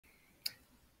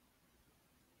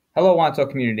Hello, Wantagh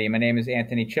community. My name is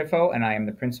Anthony Ciuffo, and I am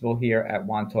the principal here at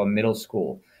Wantagh Middle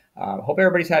School. Hope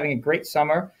everybody's having a great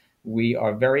summer. We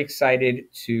are very excited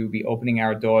to be opening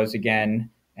our doors again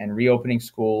and reopening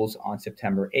schools on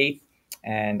September 8th.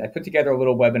 And I put together a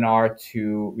little webinar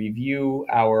to review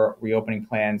our reopening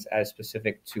plans as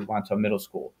specific to Wantagh Middle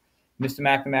School. Mr.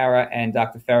 McNamara and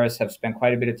Dr. Ferris have spent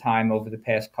quite a bit of time over the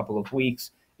past couple of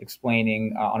weeks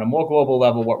explaining on a more global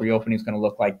level what reopening is going to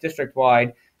look like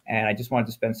district-wide. And I just wanted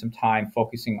to spend some time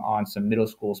focusing on some middle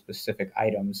school specific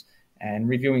items and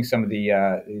reviewing some of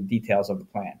the details of the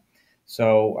plan.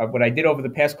 So what I did over the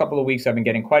past couple of weeks, I've been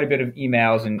getting quite a bit of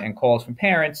emails and calls from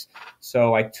parents.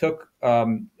 So I took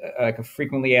like a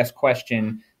frequently asked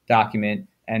question document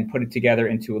and put it together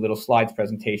into a little slides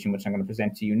presentation, which I'm going to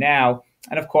present to you now.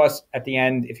 And of course, at the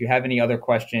end, if you have any other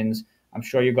questions, I'm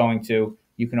sure you're going to,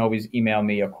 you can always email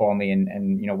me or call me.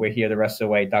 And we're here the rest of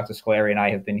the way. Dr. Scolari and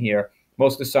I have been here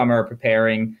most of the summer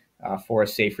preparing for a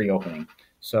safe reopening.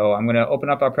 So I'm going to open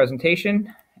up our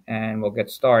presentation and we'll get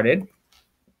started.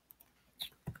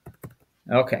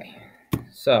 Okay,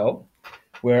 so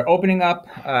we're opening up,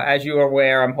 as you are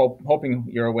aware, I'm hoping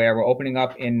you're aware, we're opening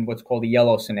up in what's called the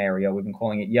yellow scenario. We've been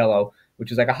calling it yellow,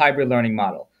 which is like a hybrid learning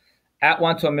model. At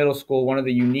Wantagh Middle School, one of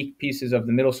the unique pieces of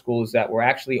the middle school is that we're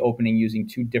actually opening using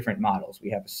two different models.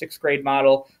 We have a 6th grade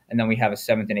model, and then we have a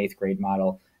 7th and 8th grade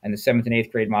model. And the 7th and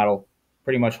 8th grade model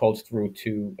pretty much holds through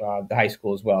to the high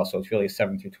school as well. So it's really a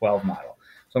 7 through 12 model.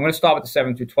 So I'm going to start with the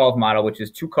 7 through 12 model, which is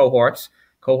two cohorts,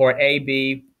 cohort A,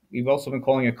 B. We've also been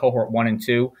calling it cohort 1 and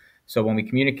 2. So when we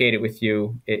communicate it with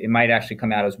you, it might actually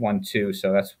come out as 1, 2.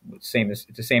 So that's it's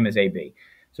the same as AB.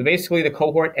 So basically the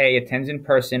cohort A attends in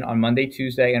person on Monday,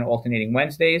 Tuesday, and alternating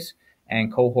Wednesdays.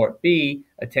 And cohort B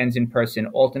attends in person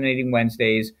alternating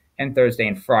Wednesdays and Thursday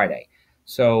and Friday.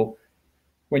 So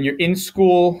when you're in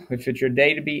school, if it's your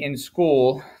day to be in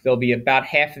school, there'll be about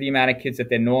half of the amount of kids that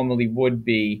there normally would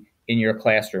be in your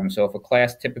classroom. So if a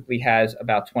class typically has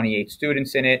about 28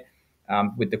 students in it,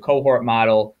 with the cohort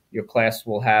model, your class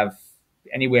will have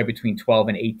anywhere between 12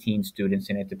 and 18 students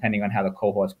in it, depending on how the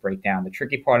cohorts break down. The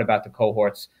tricky part about the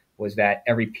cohorts was that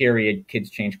every period kids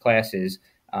change classes,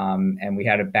 and we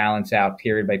had to balance out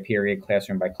period by period,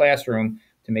 classroom by classroom,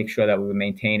 to make sure that we were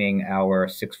maintaining our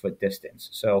 6-foot distance.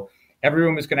 So every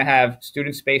room is going to have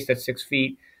students spaced at 6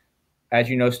 feet. As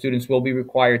you know, students will be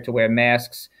required to wear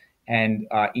masks, and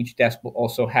each desk will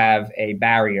also have a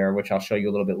barrier, which I'll show you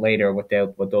a little bit later what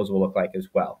those will look like as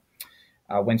well.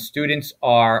 When students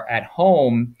are at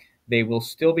home, they will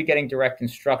still be getting direct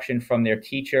instruction from their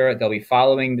teacher. They'll be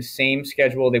following the same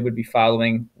schedule they would be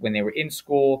following when they were in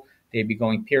school. They'd be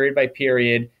going period by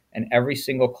period, and every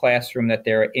single classroom that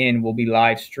they're in will be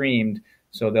live streamed,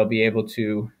 so they'll be able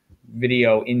to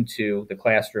video into the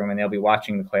classroom, and they'll be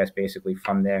watching the class basically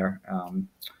from their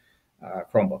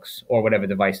Chromebooks or whatever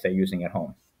device they're using at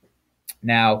home.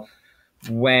 Now,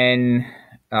 when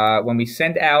we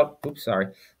send out,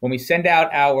 when we send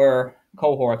out our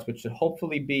cohorts, which should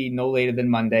hopefully be no later than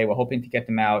Monday, we're hoping to get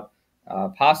them out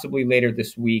possibly later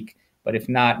this week, but if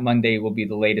not, Monday will be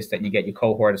the latest that you get your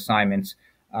cohort assignments.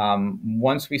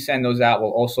 Once we send those out,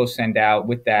 we'll also send out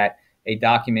with that a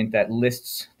document that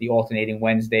lists the alternating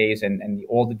Wednesdays and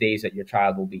all the days that your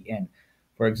child will be in.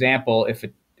 For example, if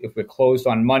we're closed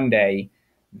on Monday,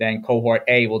 then cohort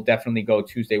A will definitely go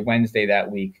Tuesday, Wednesday that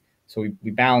week. So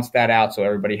we balance that out so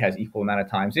everybody has equal amount of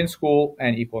times in school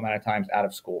and equal amount of times out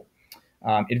of school.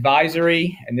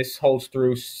 Advisory, and this holds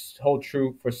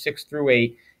true for 6 through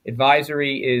 8.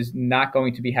 Advisory is not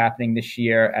going to be happening this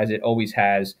year as it always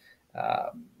has.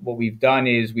 What we've done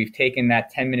is we've taken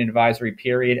that 10-minute advisory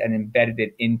period and embedded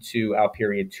it into our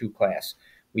period 2 class.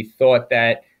 We thought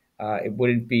that it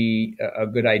wouldn't be a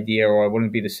good idea, or it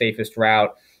wouldn't be the safest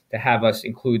route to have us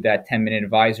include that 10-minute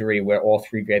advisory where all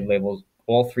three grade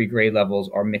levels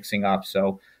are mixing up.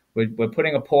 So we're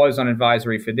putting a pause on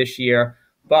advisory for this year,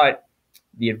 but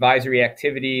the advisory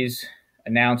activities,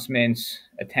 announcements,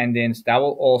 attendance, that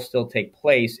will all still take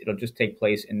place. It'll just take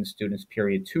place in the students'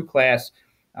 period 2 class,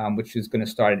 which is going to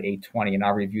start at 8:20, and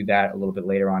I'll review that a little bit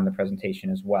later on in the presentation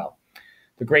as well.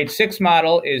 The grade 6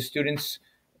 model is students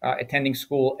attending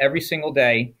school every single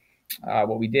day.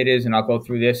 What we did is, and I'll go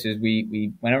through this, is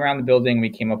we went around the building, we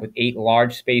came up with 8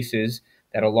 large spaces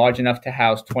that are large enough to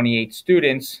house 28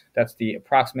 students. That's the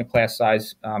approximate class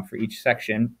size for each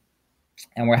section.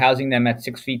 And we're housing them at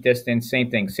 6 feet distance, same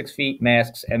thing, 6 feet,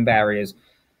 masks, and barriers.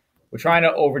 We're trying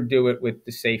to overdo it with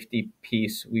the safety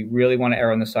piece. We really want to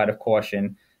err on the side of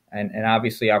caution. And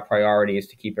obviously our priority is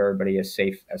to keep everybody as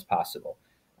safe as possible.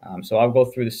 So I'll go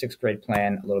through the 6th grade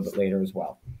plan a little bit later as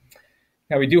well.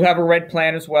 Now, we do have a red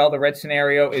plan as well. The red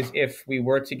scenario is if we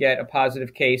were to get a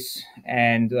positive case,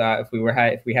 and if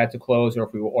we had to close, or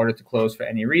if we were ordered to close for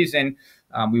any reason,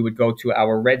 we would go to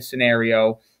our red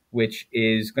scenario, which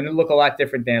is going to look a lot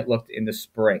different than it looked in the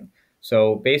spring.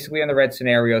 So basically, in the red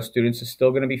scenario, students are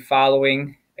still going to be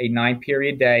following a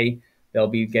 9-period day. They'll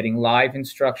be getting live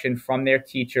instruction from their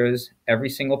teachers every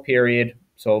single period.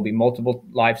 So it'll be multiple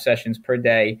live sessions per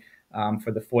day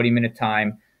for the 40-minute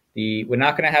time. We're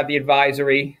not going to have the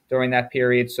advisory during that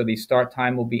period, so the start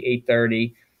time will be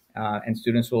 8:30, and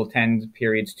students will attend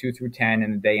periods 2 through 10,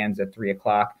 and the day ends at 3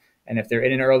 o'clock. And if they're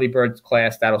in an early bird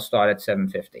class, that'll start at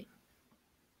 7:50.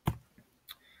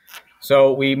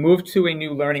 So we moved to a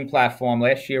new learning platform.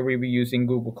 Last year, we were using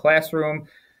Google Classroom.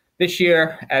 This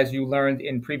year, as you learned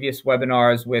in previous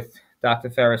webinars with Dr.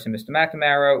 Ferris and Mr.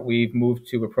 McNamara, we've moved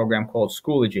to a program called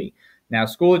Schoology. Now,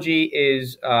 Schoology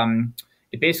is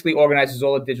it basically organizes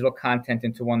all the digital content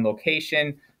into one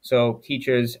location. So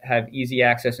teachers have easy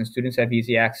access and students have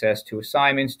easy access to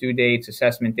assignments, due dates,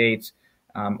 assessment dates,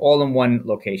 all in one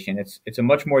location. It's a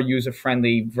much more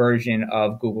user-friendly version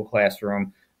of Google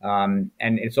Classroom. And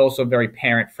it's also very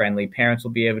parent-friendly. Parents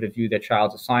will be able to view their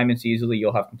child's assignments easily.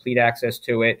 You'll have complete access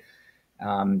to it.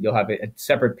 You'll have a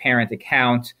separate parent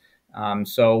account.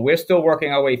 So we're still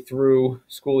working our way through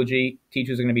Schoology.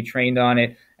 Teachers are going to be trained on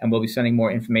it, and we'll be sending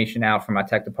more information out from our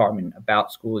tech department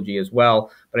about Schoology as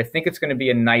well. But I think it's going to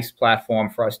be a nice platform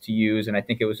for us to use, and I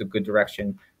think it was a good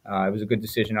direction. It was a good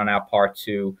decision on our part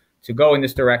to go in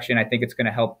this direction. I think it's going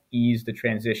to help ease the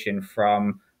transition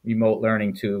from remote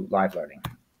learning to live learning.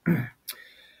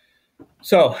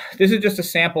 So this is just a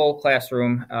sample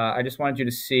classroom. I just wanted you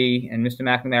to see, and Mr.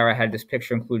 McNamara had this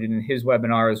picture included in his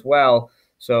webinar as well.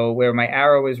 So where my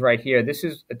arrow is right here, this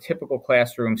is a typical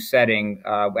classroom setting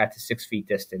at the 6 feet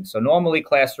distance. So normally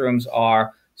classrooms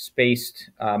are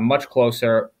spaced much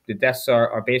closer. The desks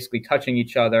are basically touching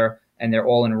each other, and they're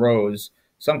all in rows.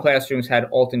 Some classrooms had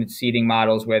alternate seating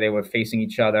models where they were facing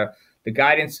each other. The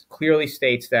guidance clearly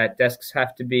states that desks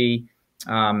have to be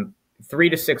 3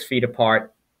 to 6 feet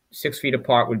apart. 6 feet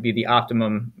apart would be the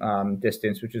optimum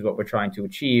distance, which is what we're trying to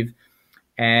achieve.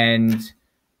 And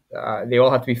they all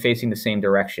have to be facing the same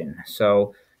direction.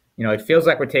 So, it feels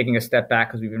like we're taking a step back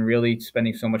because we've been really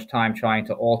spending so much time trying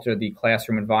to alter the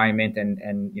classroom environment and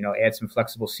add some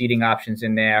flexible seating options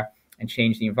in there and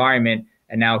change the environment.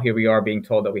 And now here we are being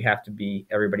told that we have to be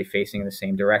everybody facing in the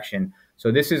same direction.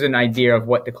 So this is an idea of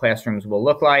what the classrooms will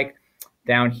look like.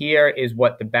 Down here is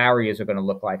what the barriers are going to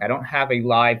look like. I don't have a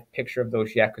live picture of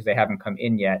those yet because they haven't come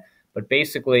in yet. But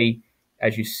basically,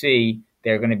 as you see,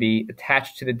 they're going to be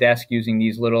attached to the desk using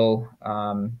these little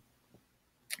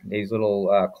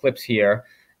clips here.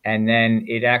 And then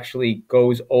it actually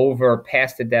goes over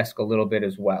past the desk a little bit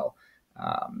as well.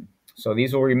 So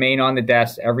these will remain on the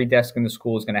desk. Every desk in the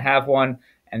school is going to have one.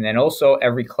 And then also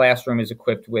every classroom is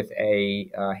equipped with a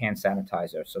hand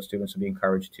sanitizer. So students will be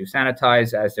encouraged to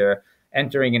sanitize as they're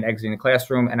entering and exiting the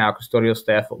classroom. And our custodial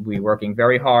staff will be working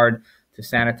very hard to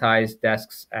sanitize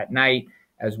desks at night,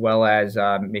 as well as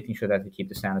making sure that they keep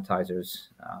the sanitizers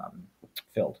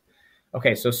filled.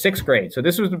 Okay, so 6th grade. So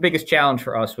this was the biggest challenge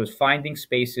for us, was finding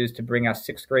spaces to bring our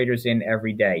 6th graders in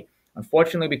every day.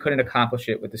 Unfortunately, we couldn't accomplish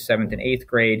it with the 7th and 8th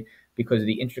grade because of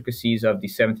the intricacies of the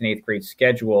 7th and 8th grade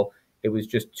schedule. It was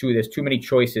just there's too many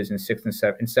choices in 7th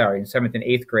and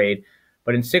 8th grade.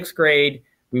 But in 6th grade,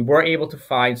 we were able to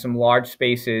find some large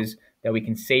spaces that we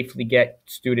can safely get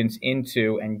students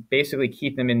into and basically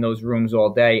keep them in those rooms all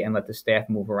day and let the staff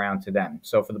move around to them.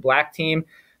 So for the black team,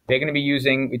 they're going to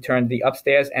be we turned the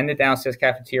upstairs and the downstairs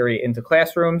cafeteria into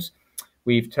classrooms.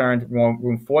 We've turned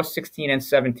room 416 and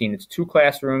 17. It's 2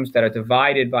 classrooms that are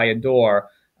divided by a door.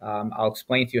 I'll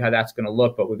explain to you how that's going to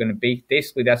look, but we're going to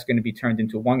basically that's going to be turned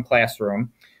into 1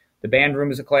 classroom. The band room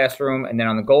is a classroom, and then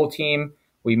on the gold team,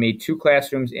 we made 2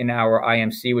 classrooms in our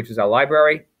IMC, which is our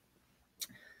library.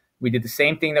 We did the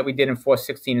same thing that we did in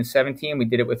 416 and 17. We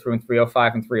did it with room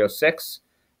 305 and 306.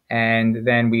 And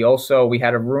then we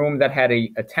had a room that had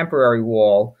a temporary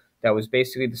wall that was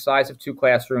basically the size of 2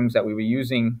 classrooms that we were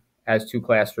using as 2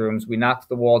 classrooms. We knocked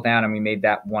the wall down and we made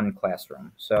that 1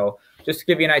 classroom. So just to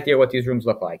give you an idea what these rooms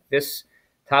look like. This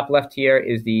top left here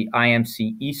is the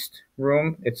IMC East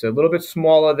room. It's a little bit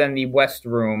smaller than the West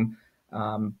room,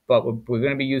 but we're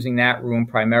going to be using that room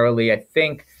primarily, I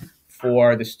think,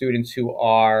 for the students who've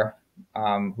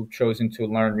chosen to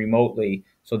learn remotely.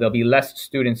 So there'll be less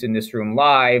students in this room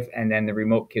live, and then the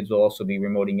remote kids will also be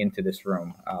remoting into this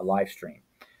room live stream.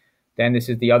 Then this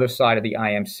is the other side of the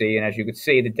IMC, and as you can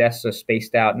see, the desks are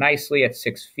spaced out nicely at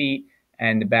 6 feet,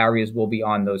 and the barriers will be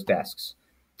on those desks.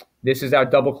 This is our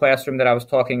double classroom that I was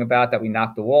talking about, that we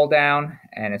knocked the wall down,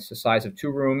 and it's the size of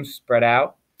 2 rooms spread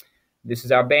out. This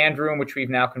is our band room, which we've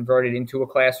now converted into a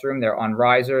classroom. They're on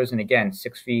risers, and again,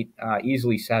 6 feet,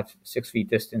 easily 6 feet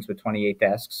distance with 28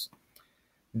 desks.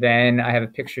 Then I have a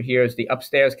picture here is the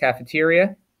upstairs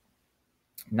cafeteria,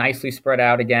 nicely spread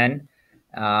out again.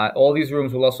 All these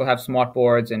rooms will also have smart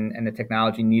boards and the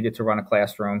technology needed to run a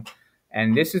classroom.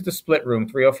 And this is the split room,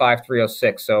 305,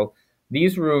 306. So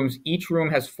these rooms, each room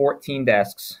has 14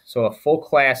 desks. So a full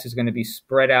class is going to be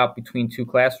spread out between 2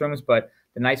 classrooms, but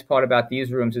the nice part about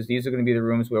these rooms is these are going to be the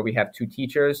rooms where we have 2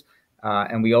 teachers,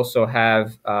 and we also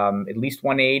have at least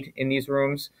 1 aide in these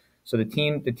rooms. So the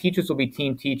teachers will be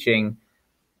team teaching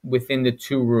within the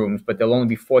 2 rooms, but there'll only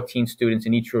be 14 students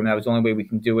in each room. That was the only way we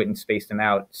can do it and space them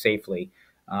out safely.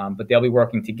 But they'll be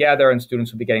working together, and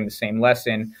students will be getting the same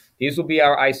lesson. These will be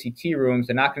our ICT rooms.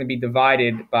 They're not going to be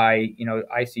divided by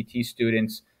ICT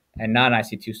students and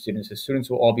non-ICT students. The students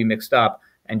will all be mixed up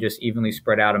and just evenly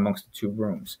spread out amongst the 2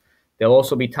 rooms. There'll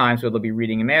also be times where there'll be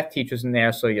reading and math teachers in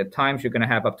there. So at times you're going to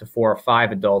have up to 4 or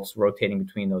 5 adults rotating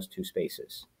between those 2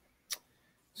 spaces.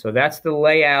 So that's the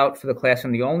layout for the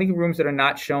classroom. The only rooms that are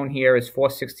not shown here is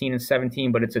 416 and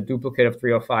 17, but it's a duplicate of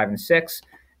 305 and 6.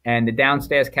 And the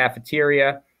downstairs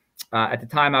cafeteria, at the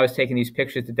time I was taking these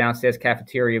pictures, the downstairs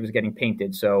cafeteria was getting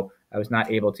painted. So I was not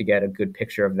able to get a good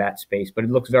picture of that space, but it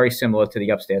looks very similar to the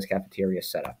upstairs cafeteria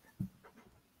setup.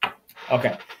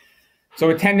 Okay. So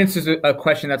attendance is a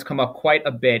question that's come up quite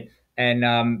a bit.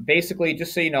 And basically,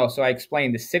 just so you know, so I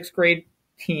explained the 6th grade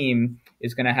team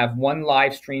is going to have 1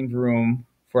 live streamed room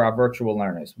for our virtual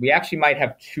learners. We actually might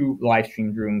have 2 live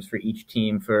streamed rooms for each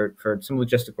team for some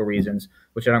logistical reasons,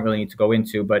 which I don't really need to go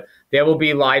into. But there will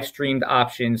be live streamed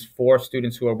options for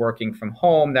students who are working from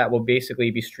home that will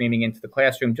basically be streaming into the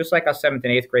classroom, just like our 7th and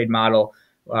 8th grade model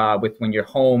with when you're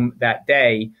home that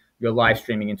day, you're live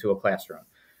streaming into a classroom.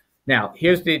 Now,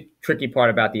 here's the tricky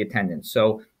part about the attendance.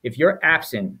 So if you're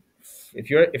absent, if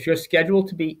you're scheduled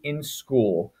to be in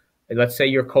school, let's say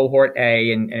you're cohort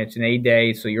A and it's an A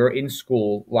day, so you're in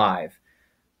school live,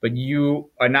 but you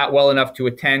are not well enough to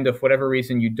attend, or for whatever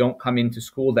reason you don't come into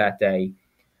school that day,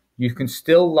 you can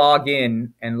still log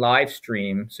in and live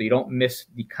stream so you don't miss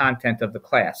the content of the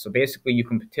class. So basically you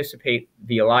can participate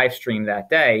via live stream that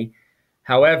day.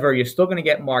 However, you're still going to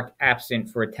get marked absent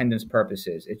for attendance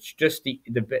purposes. It's just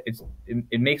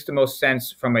it makes the most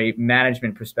sense from a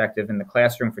management perspective in the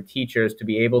classroom for teachers to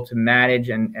be able to manage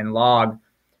and log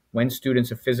when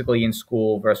students are physically in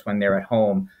school versus when they're at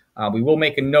home. We will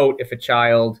make a note if a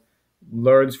child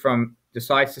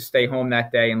decides to stay home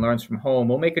that day and learns from home.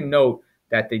 We'll make a note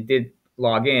that they did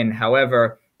log in.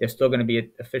 However, they're still going to be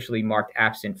officially marked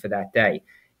absent for that day.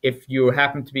 If you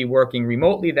happen to be working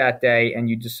remotely that day and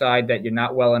you decide that you're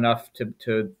not well enough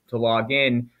to log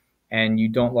in and you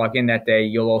don't log in that day,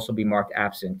 you'll also be marked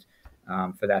absent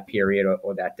for that period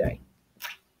or that day.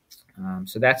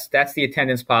 So that's the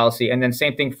attendance policy. And then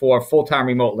same thing for full-time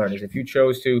remote learners. If you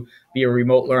chose to be a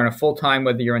remote learner full-time,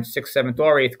 whether you're in 6th, 7th,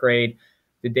 or 8th grade,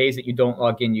 the days that you don't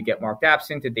log in, you get marked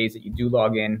absent. The days that you do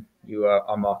log in, you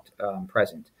are marked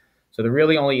present. So the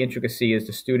really only intricacy is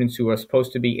the students who are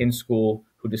supposed to be in school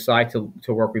who decide to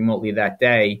work remotely that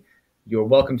day. You're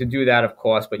welcome to do that, of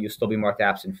course, but you'll still be marked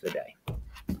absent for the day.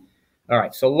 All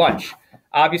right, so lunch.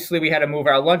 Obviously, we had to move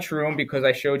our lunchroom because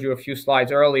I showed you a few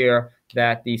slides earlier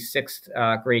that the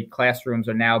 6th grade classrooms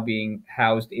are now being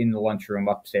housed in the lunchroom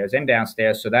upstairs and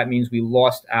downstairs. So that means we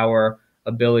lost our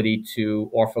ability to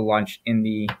offer lunch in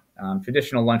the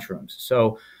traditional lunchrooms.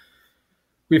 So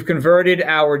we've converted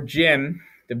our gym,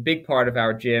 the big part of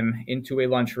our gym, into a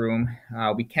lunchroom.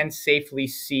 We can safely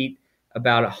seat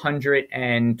about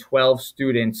 112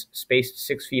 students spaced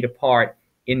 6 feet apart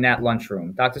in that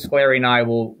lunchroom. Dr. Scolari and I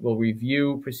will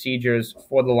review procedures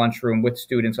for the lunchroom with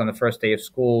students on the first day of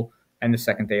school and the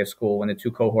second day of school when the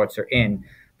 2 cohorts are in.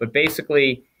 But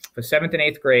basically, for 7th and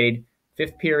 8th grade,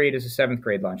 5th period is a 7th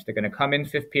grade lunch. They're going to come in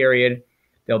 5th period.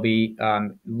 There'll be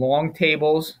long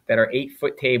tables that are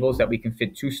 8-foot tables that we can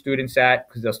fit 2 students at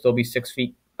because they'll still be 6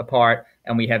 feet apart,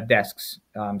 and we have desks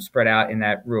spread out in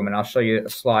that room. And I'll show you a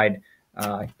slide.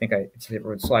 I think it's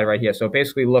a slide right here. So it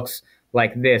basically looks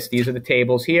like this. These are the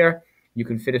tables here. You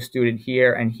can fit a student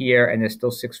here, and there's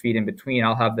still 6 feet in between.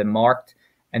 I'll have them marked.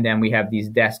 And then we have these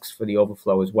desks for the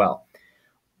overflow as well.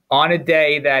 On a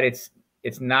day that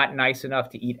it's not nice enough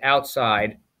to eat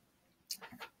outside,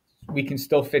 we can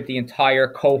still fit the entire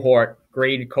cohort,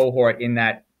 graded cohort, in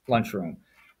that lunchroom.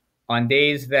 On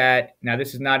days that, now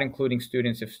this is not including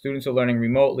students, if students are learning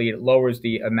remotely, it lowers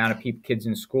the amount of kids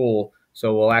in school.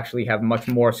 So we'll actually have much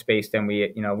more space than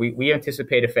we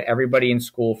anticipated for everybody in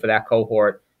school for that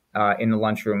cohort. in the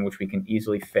lunchroom, which we can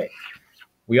easily fit.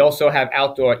 We also have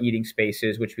outdoor eating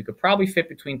spaces, which we could probably fit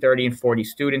between 30 and 40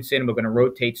 students in. We're going to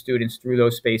rotate students through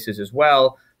those spaces as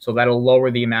well. So that'll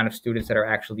lower the amount of students that are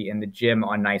actually in the gym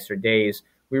on nicer days.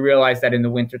 We realized that in the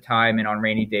wintertime and on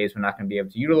rainy days, we're not going to be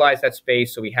able to utilize that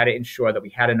space. So we had to ensure that we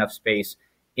had enough space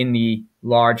in the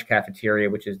large cafeteria,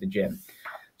 which is the gym.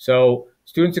 So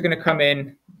students are going to come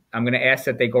in. I'm going to ask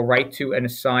that they go right to an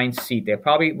assigned seat.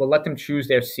 We'll let them choose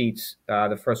their seats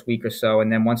the first week or so.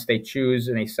 And then once they choose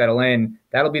and they settle in,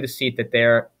 that'll be the seat that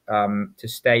they're to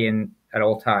stay in at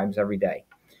all times every day.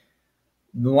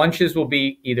 The lunches will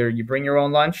be either you bring your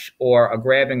own lunch or a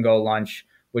grab and go lunch,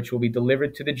 which will be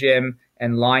delivered to the gym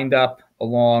and lined up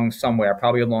along somewhere,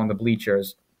 probably along the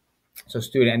bleachers.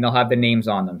 And they'll have the names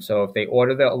on them. So if they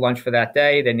order the lunch for that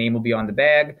day, their name will be on the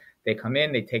bag. They come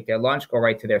in, they take their lunch, go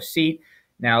right to their seat.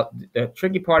 Now, the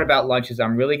tricky part about lunch is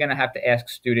I'm really going to have to ask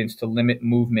students to limit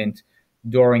movement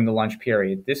during the lunch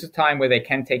period. This is time where they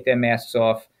can take their masks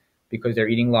off because they're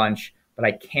eating lunch, but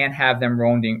I can't have them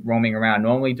roaming around.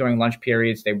 Normally during lunch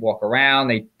periods, they walk around,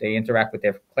 they interact with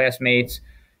their classmates,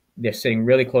 they're sitting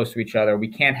really close to each other. We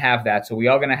can't have that, so we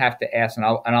are going to have to ask, and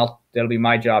that'll be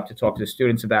my job to talk to the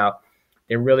students about.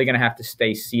 They're really going to have to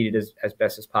stay seated as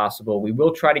best as possible. We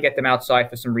will try to get them outside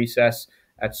for some recess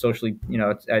at socially,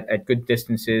 at good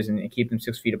distances and keep them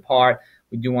 6 feet apart.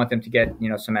 We do want them to get,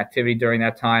 some activity during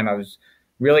that time. I was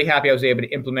really happy I was able to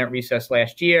implement recess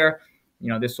last year.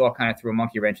 This all kind of threw a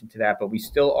monkey wrench into that, but we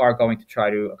still are going to try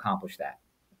to accomplish that.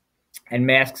 And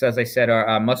masks, as I said,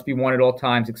 must be worn at all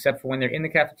times, except for when they're in the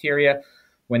cafeteria.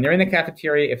 When they're in the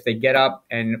cafeteria, if they get up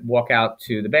and walk out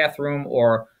to the bathroom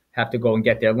or have to go and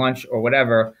get their lunch or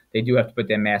whatever, they do have to put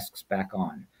their masks back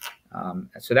on.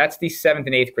 So that's the 7th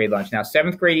and 8th grade lunch. Now,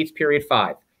 7th grade eats period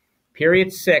 5.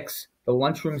 Period 6, the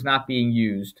lunchroom's not being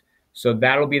used. So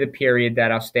that'll be the period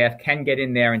that our staff can get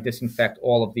in there and disinfect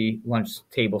all of the lunch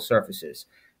table surfaces.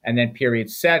 And then period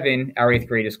 7, our 8th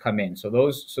graders come in. So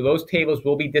those tables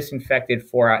will be disinfected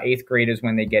for our 8th graders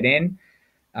when they get in.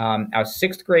 Our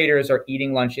 6th graders are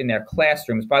eating lunch in their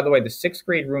classrooms. By the way, the 6th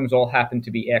grade rooms all happen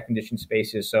to be air-conditioned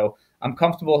spaces, so I'm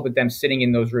comfortable with them sitting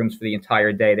in those rooms for the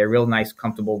entire day. They're real nice,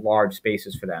 comfortable, large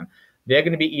spaces for them. They're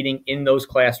going to be eating in those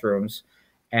classrooms,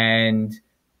 and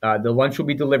the lunch will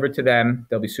be delivered to them.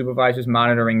 There'll be supervisors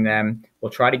monitoring them.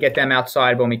 We'll try to get them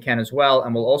outside when we can as well,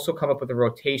 and we'll also come up with a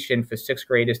rotation for 6th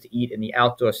graders to eat in the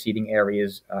outdoor seating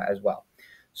areas as well.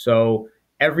 So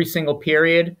every single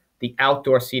period, the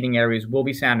outdoor seating areas will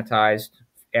be sanitized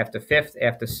after 5th,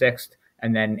 after 6th,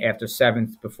 and then after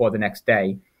 7th before the next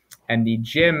day. And the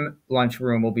gym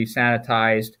lunchroom will be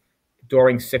sanitized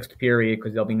during 6th period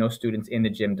because there'll be no students in the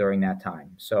gym during that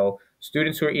time. So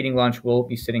students who are eating lunch will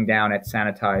be sitting down at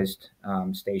sanitized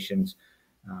stations.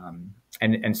 And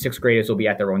 6th graders will be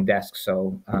at their own desks,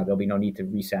 so there'll be no need to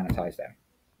re-sanitize them.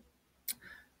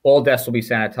 All desks will be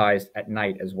sanitized at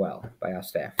night as well by our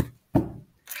staff.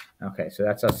 Okay, so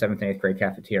that's our 7th and 8th grade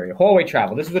cafeteria. Hallway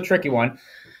travel. This is a tricky one.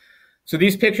 So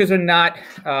these pictures are not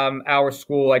our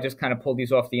school. I just kind of pulled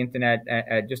these off the internet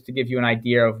just to give you an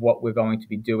idea of what we're going to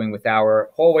be doing with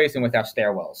our hallways and with our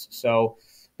stairwells. So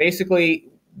basically,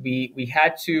 we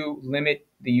had to limit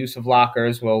the use of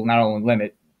lockers. Well, not only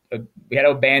limit, we had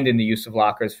to abandon the use of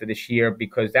lockers for this year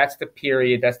because that's the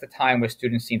period, that's the time where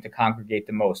students seem to congregate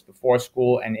the most, before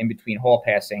school and in between hall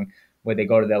passing, where they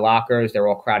go to their lockers. They're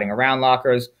all crowding around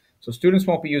lockers. So students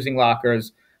won't be using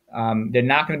lockers. They're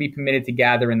not going to be permitted to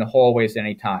gather in the hallways at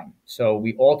any time. So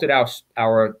we altered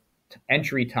our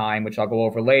entry time, which I'll go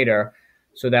over later,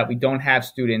 so that we don't have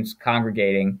students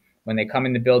congregating. When they come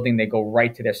in the building, they go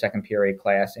right to their 2nd period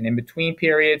class. And in between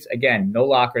periods, again, no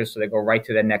lockers, so they go right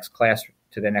to their next class,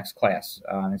 and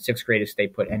 6th graders stay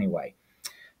put anyway.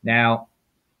 Now,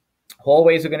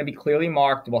 hallways are going to be clearly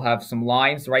marked. We'll have some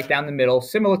lines right down the middle.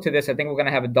 Similar to this, I think we're going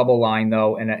to have a double line,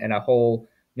 though, and a whole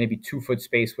maybe 2-foot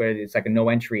space where it's like a no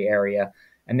entry area.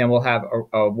 And then we'll have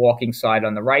a walking side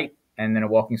on the right and then a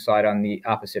walking side on the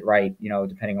opposite right,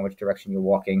 depending on which direction you're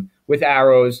walking, with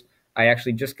arrows. I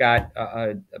actually just got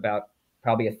about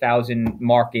probably 1,000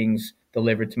 markings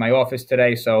delivered to my office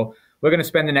today. So we're going to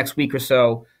spend the next week or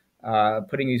so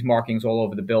putting these markings all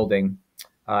over the building.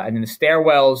 And then the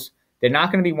stairwells, they're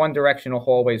not going to be one-directional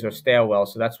hallways or stairwells.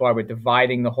 So that's why we're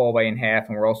dividing the hallway in half,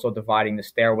 and we're also dividing the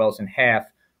stairwells in half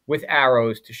with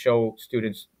arrows to show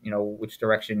students, which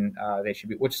direction they should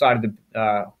be, which side of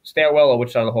the stairwell or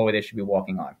which side of the hallway they should be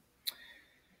walking on.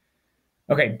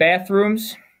 Okay,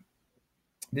 bathrooms.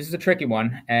 This is a tricky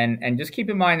one, and just keep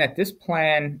in mind that this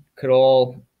plan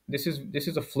this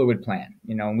is a fluid plan,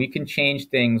 and we can change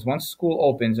things once school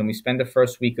opens and we spend the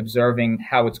first week observing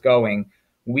how it's going.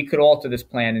 we could alter this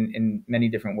plan in many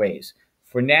different ways.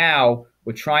 For now,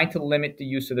 we're trying to limit the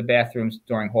use of the bathrooms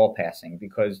during hall passing,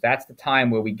 because that's the time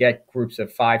where we get groups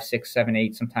of 5, 6, 7,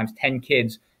 8, sometimes 10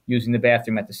 kids using the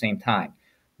bathroom at the same time.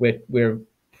 We're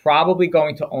probably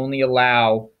going to only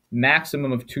allow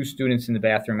maximum of 2 students in the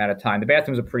bathroom at a time. The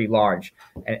bathrooms are pretty large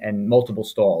and multiple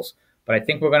stalls, but I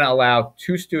think we're going to allow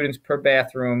 2 students per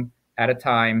bathroom at a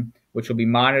time, which will be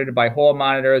monitored by hall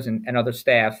monitors and other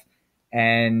staff.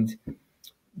 And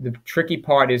the tricky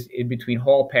part is in between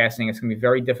hall passing. It's going to be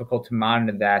very difficult to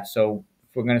monitor that. So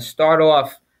we're going to start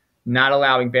off not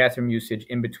allowing bathroom usage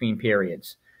in between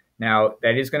periods. Now,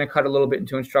 that is going to cut a little bit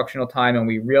into instructional time, and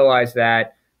we realize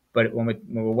that. But when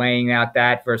we're weighing out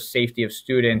that versus safety of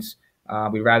students,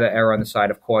 we'd rather err on the side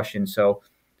of caution. So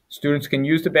students can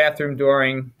use the bathroom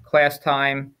during class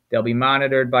time. They'll be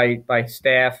monitored by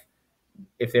staff.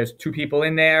 If there's 2 people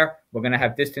in there, we're going to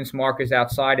have distance markers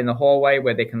outside in the hallway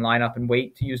where they can line up and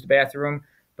wait to use the bathroom.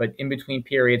 But in between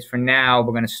periods, for now,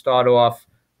 we're going to start off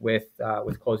with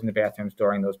closing the bathrooms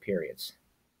during those periods.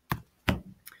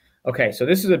 Okay, so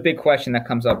this is a big question that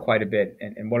comes up quite a bit.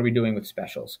 And what are we doing with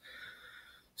specials?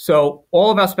 So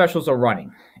all of our specials are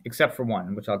running, except for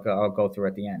one, which I'll go through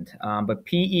at the end. But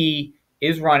PE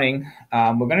is running.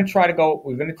 We're going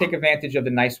to take advantage of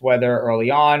the nice weather early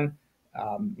on.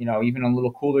 Even on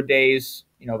little cooler days,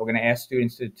 we're going to ask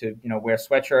students to wear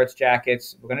sweatshirts,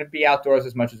 jackets. We're going to be outdoors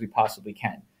as much as we possibly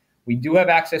can. We do have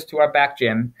access to our back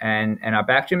gym, and our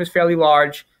back gym is fairly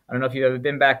large. I don't know if you've ever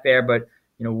been back there, but,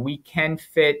 we can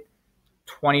fit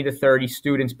 20 to 30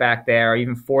 students back there, or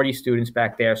even 40 students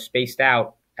back there, spaced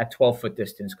out at 12-foot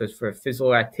distance, because for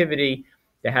physical activity,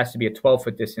 there has to be a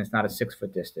 12-foot distance, not a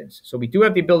 6-foot distance. So we do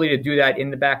have the ability to do that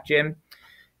in the back gym.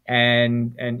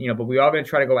 But we are going to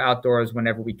try to go outdoors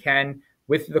whenever we can.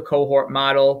 With the cohort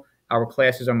model, our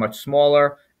classes are much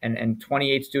smaller, and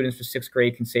 28 students for 6th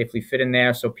grade can safely fit in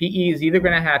there. So PE is either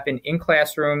going to happen in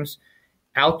classrooms,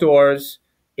 outdoors,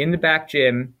 in the back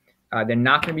gym. They're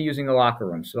not going to be using the locker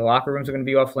rooms. So the locker rooms are going to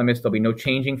be off limits. There'll be no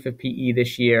changing for PE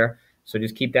this year. So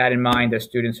just keep that in mind as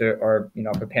students are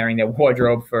preparing their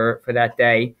wardrobe for that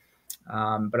day.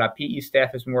 But our PE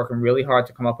staff has been working really hard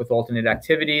to come up with alternate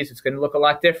activities. It's going to look a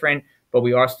lot different, but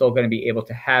we are still going to be able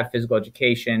to have physical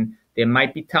education. There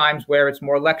might be times where it's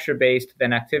more lecture-based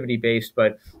than activity-based,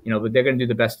 but they're going to do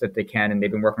the best that they can, and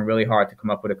they've been working really hard to come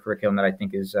up with a curriculum that I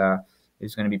think is going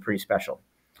to be pretty special.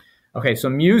 Okay, so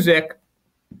music.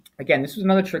 Again, this was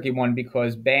another tricky one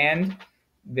because band,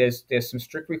 there's some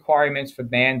strict requirements for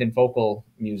band and vocal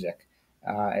music.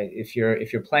 If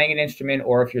you're playing an instrument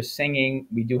or if you're singing,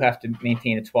 we do have to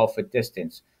maintain a 12-foot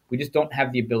distance. We just don't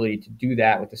have the ability to do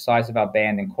that with the size of our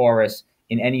band and chorus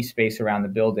in any space around the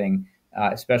building,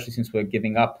 especially since we're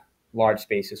giving up large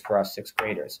spaces for our 6th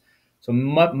graders. So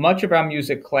much of our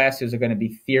music classes are going to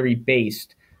be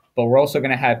theory-based, but we're also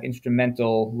going to have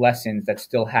instrumental lessons that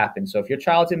still happen. So if your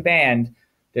child's in band,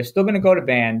 they're still going to go to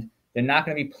band. They're not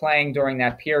going to be playing during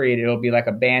that period. It'll be like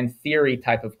a band theory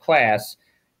type of class.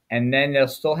 And then they'll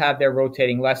still have their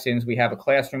rotating lessons. We have a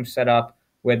classroom set up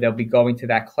where they'll be going to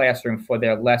that classroom for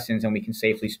their lessons, and we can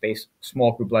safely space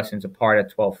small group lessons apart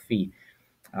at 12 feet.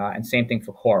 And same thing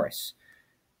for chorus.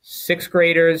 6th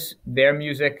graders, their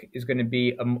music is going to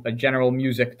be a general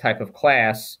music type of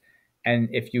class. And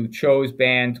if you chose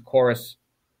band, chorus,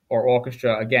 or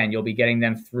orchestra, again, you'll be getting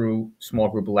them through small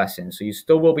group lessons. So you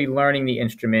still will be learning the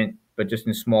instrument, but just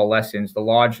in small lessons. The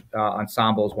large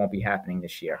ensembles won't be happening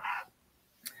this year.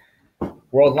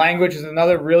 World language is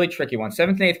another really tricky one. 7th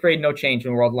and 8th grade, no change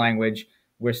in world language.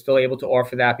 We're still able to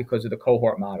offer that because of the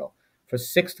cohort model. For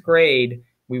 6th grade,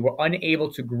 we were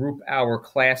unable to group our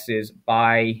classes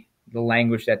by the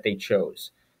language that they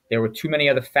chose. There were too many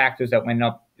other factors that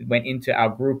went into our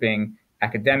grouping,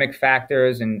 academic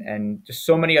factors and just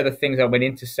so many other things that went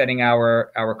into setting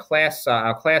our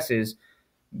classes.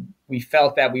 We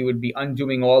felt that we would be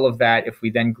undoing all of that if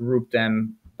we then grouped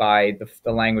them by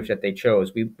the language that they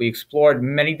chose. We explored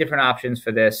many different options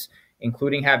for this,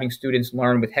 including having students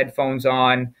learn with headphones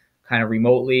on, kind of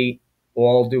remotely,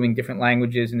 all doing different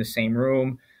languages in the same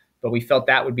room. But we felt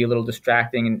that would be a little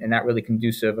distracting and not really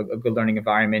conducive, a good learning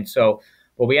environment. So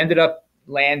what we ended up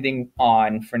landing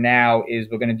on for now is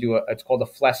we're going to do it's called a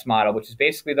FLES model, which is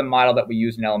basically the model that we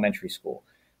use in elementary school.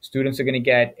 Students are going to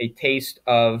get a taste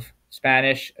of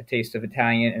Spanish, a taste of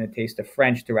Italian, and a taste of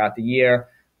French throughout the year,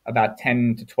 about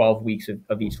 10 to 12 weeks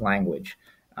of each language.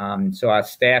 So our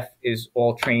staff is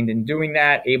all trained in doing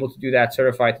that, able to do that,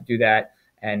 certified to do that,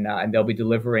 and they'll be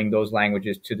delivering those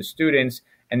languages to the students.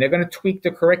 And they're going to tweak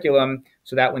the curriculum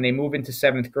so that when they move into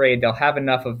 7th grade, they'll have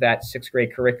enough of that 6th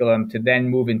grade curriculum to then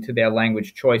move into their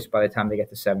language choice by the time they get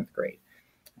to 7th grade.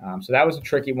 So that was a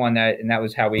tricky one, and that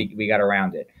was how we got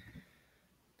around it.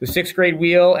 The sixth grade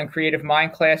wheel and creative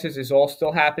mind classes is all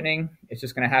still happening. It's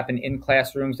just going to happen in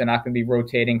classrooms. They're not going to be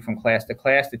rotating from class to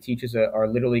class. The teachers are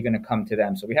literally going to come to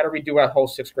them. So we had to redo our whole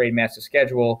sixth grade master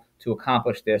schedule to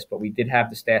accomplish this, but we did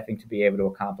have the staffing to be able to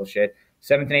accomplish it.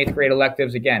 Seventh and eighth grade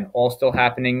electives, again, all still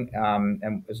happening.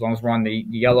 And as long as we're on the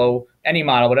yellow, any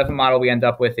model, whatever model we end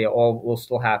up with, they all will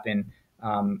still happen,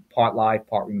 part live,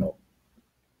 part remote.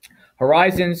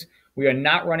 Horizons. We are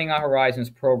not running our Horizons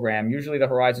program. Usually the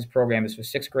Horizons program is for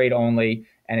sixth grade only,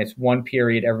 and it's one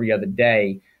period every other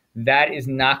day. That is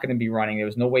not going to be running. There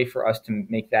was no way for us to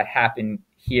make that happen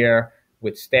here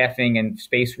with staffing and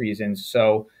space reasons.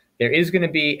 So there is going to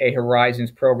be a Horizons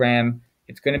program.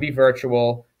 It's going to be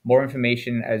virtual. More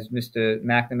information, as Mr.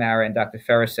 McNamara and Dr.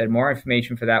 Ferris said, more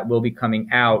information for that will be coming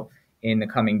out in the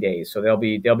coming days. So they'll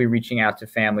be reaching out to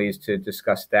families to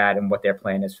discuss that and what their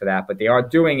plan is for that. But they are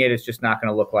doing it. It's just not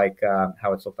going to look like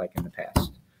how it's looked like in the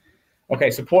past. Okay,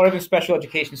 supportive and special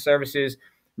education services.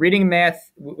 Reading and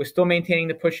math, we're still maintaining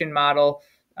the push-in model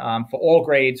for all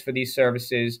grades for these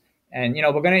services. And,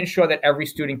 we're going to ensure that every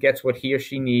student gets what he or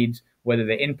she needs, whether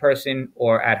they're in person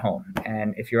or at home.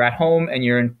 And if you're at home and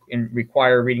you're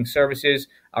require reading services,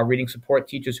 our reading support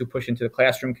teachers who push into the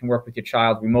classroom can work with your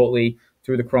child remotely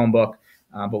through the Chromebook,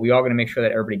 but we are going to make sure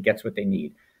that everybody gets what they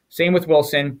need. Same with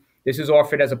Wilson. This is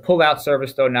offered as a pull-out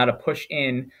service, though, not a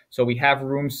push-in. So we have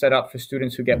rooms set up for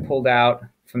students who get pulled out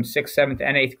from 6th, 7th,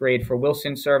 and 8th grade for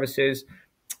Wilson services.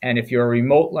 And if you're a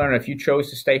remote learner, if you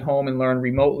chose to stay home and learn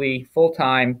remotely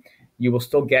full-time, you will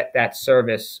still get that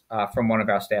service from one of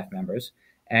our staff members.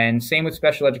 And same with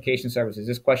special education services.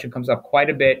 This question comes up quite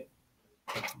a bit,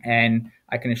 and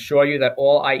I can assure you that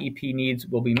all IEP needs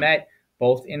will be met,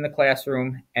 both in the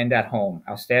classroom and at home.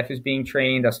 Our staff is being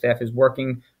trained. Our staff is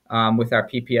working with our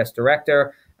PPS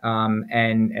director,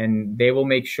 and they will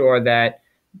make sure that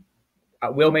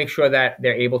we'll make sure that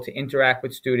they're able to interact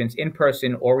with students in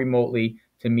person or remotely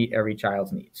to meet every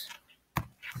child's needs.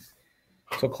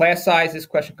 So class size, this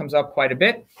question comes up quite a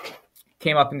bit.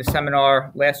 Came up in the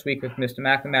seminar last week with Mr.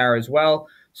 McNamara as well.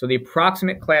 So the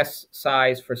approximate class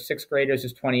size for sixth graders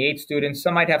is 28 students.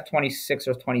 Some might have 26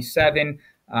 or 27.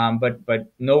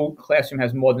 But no classroom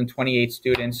has more than 28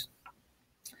 students.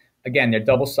 Again, they're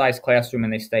double-sized classroom,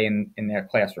 and they stay in their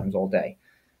classrooms all day.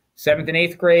 7th and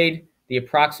 8th grade, the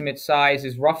approximate size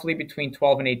is roughly between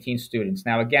 12 and 18 students.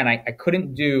 Now, again, I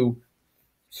couldn't do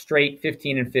straight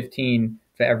 15 and 15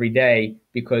 for every day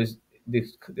because the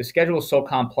schedule is so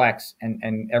complex,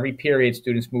 and every period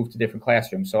students move to different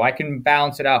classrooms. So I can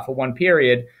balance it out for one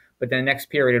period, but then the next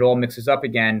period it all mixes up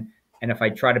again. And if I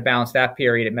try to balance that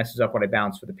period, it messes up what I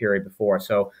balanced for the period before.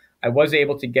 So I was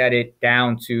able to get it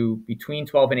down to between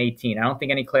 12 and 18. I don't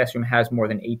think any classroom has more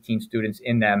than 18 students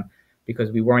in them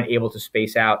because we weren't able to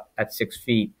space out at 6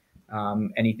 feet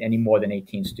any more than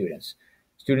 18 students.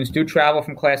 Students do travel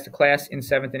from class to class in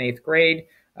 7th and 8th grade.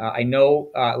 I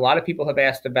know a lot of people have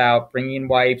asked about bringing in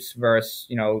wipes versus,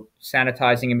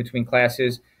 sanitizing in between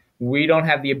classes. We don't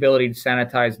have the ability to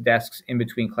sanitize desks in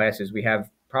between classes. We have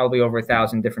probably over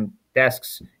 1,000 different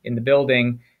desks in the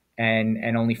building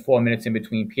and only 4 minutes in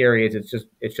between periods.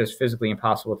 It's just physically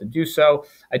impossible to do so.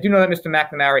 I do know that Mr.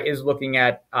 McNamara is looking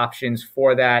at options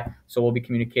for that, so we'll be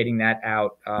communicating that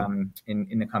out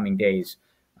in the coming days.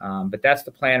 But that's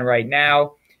the plan right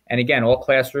now. And again, all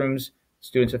classrooms,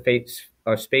 students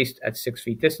are spaced at 6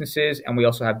 feet distances, and we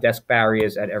also have desk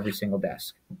barriers at every single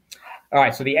desk. All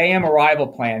right, so the AM arrival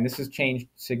plan, this has changed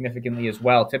significantly as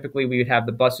well. Typically, we would have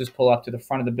the buses pull up to the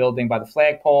front of the building by the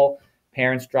flagpole,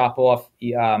 parents drop off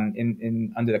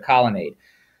under the colonnade.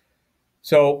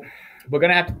 So we're going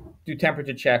to have to do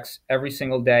temperature checks every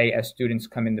single day as students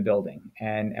come in the building.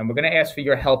 And we're going to ask for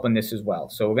your help on this as well.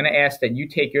 So we're going to ask that you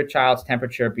take your child's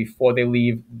temperature before they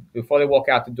walk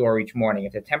out the door each morning.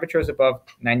 If the temperature is above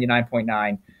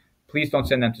 99.9, please don't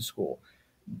send them to school.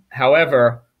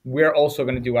 However, we're also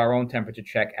going to do our own temperature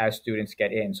check as students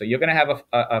get in. So you're going to have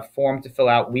a form to fill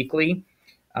out weekly,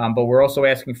 but we're also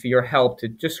asking for your help to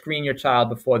just screen your child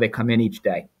before they come in each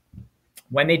day.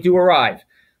 When they do arrive,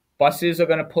 buses are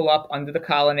going to pull up under the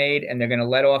colonnade, and they're going to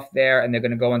let off there, and they're going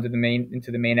to go into the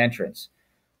main entrance.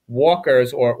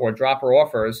 Walkers or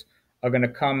dropper-offers are going to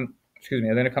come,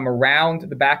 they're going to come around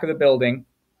the back of the building.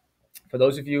 For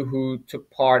those of you who took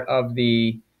part of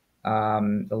the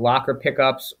locker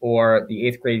pickups or the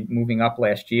 8th grade moving up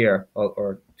last year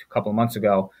or a couple of months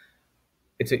ago,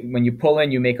 when you pull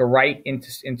in, you make a right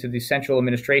into the central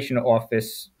administration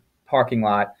office parking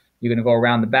lot. You're going to go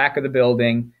around the back of the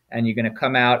building, and you're going to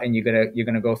come out, and you're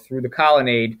going to go through the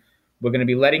colonnade. We're going to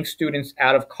be letting students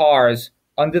out of cars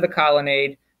under the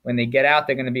colonnade. When they get out,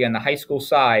 they're going to be on the high school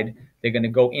side. They're going to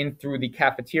go in through the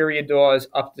cafeteria doors,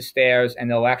 up the stairs, and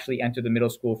they'll actually enter the middle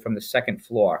school from the second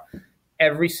floor.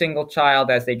 Every single child,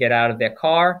 as they get out of their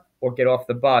car or get off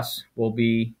the bus, will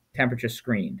be temperature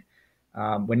screened.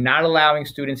 We're not allowing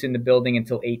students in the building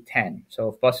until 8:10. So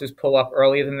if buses pull up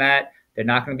earlier than that, they're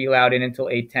not going to be allowed in until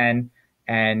 8:10.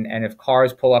 And if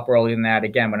cars pull up earlier than that,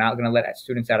 again, we're not going to let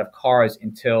students out of cars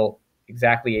until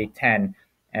exactly 8:10.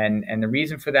 And the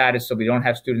reason for that is so we don't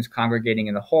have students congregating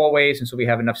in the hallways, and so we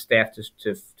have enough staff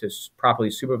to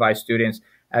properly supervise students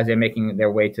as they're making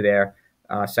their way to their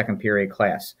second period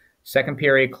class. Second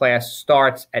period class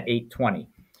starts at 8:20.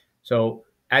 So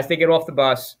as they get off the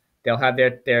bus, they'll have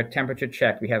their temperature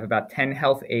checked. We have about 10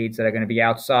 health aides that are going to be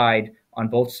outside on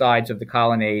both sides of the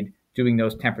colonnade doing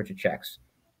those temperature checks.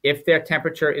 If their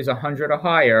temperature is 100 or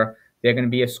higher, they're going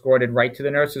to be escorted right to the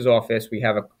nurse's office. We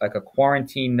have a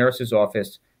quarantine nurse's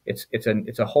office.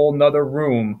 It's a whole nother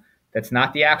room that's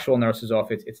not the actual nurse's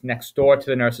office. It's next door to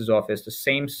the nurse's office, the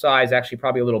same size, actually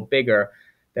probably a little bigger.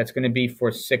 That's going to be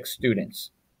for 6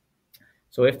 students.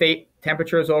 So if the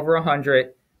temperature is over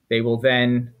 100, they will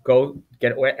then go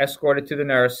get escorted to the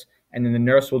nurse, and then the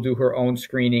nurse will do her own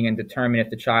screening and determine if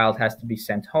the child has to be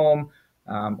sent home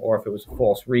or if it was a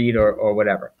false read or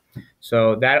whatever.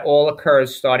 So that all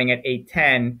occurs starting at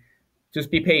 8:10.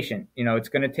 Just be patient. It's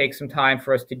going to take some time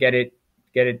for us to get it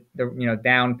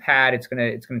down pat. It's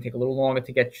going to take a little longer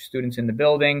to get students in the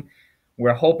building.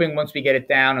 We're hoping once we get it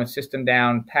down and system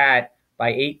down pat,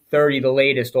 by 8:30 the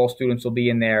latest, all students will be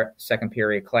in their second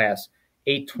period class.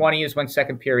 8:20 is when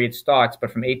second period starts,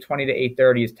 but from 8:20 to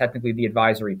 8:30 is technically the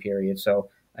advisory period. So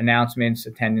announcements,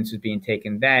 attendance is being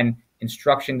taken then.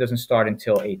 Instruction doesn't start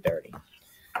until 8:30.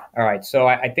 All right, so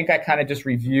I think I kind of just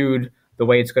reviewed the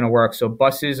way it's going to work. So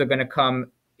buses are going to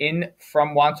come in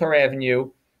from Wantagh Avenue.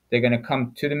 They're going to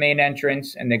come to the main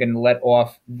entrance, and they're going to let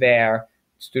off there.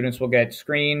 Students will get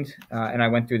screened, and I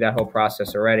went through that whole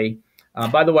process already.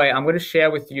 By the way, I'm going to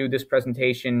share with you this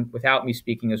presentation without me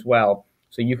speaking as well,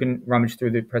 so you can rummage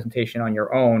through the presentation on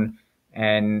your own,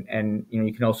 and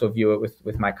you can also view it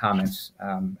with my comments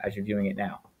as you're viewing it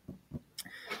now.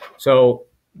 So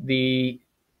the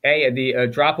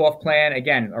drop-off plan,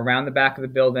 again, around the back of the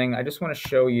building. I just want to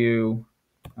show you.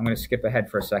 I'm going to skip ahead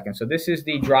for a second. So this is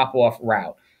the drop-off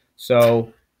route.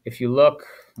 So if you look,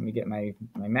 let me get my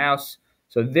mouse.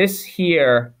 So this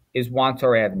here is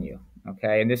Wantagh Avenue,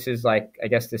 okay? And this is I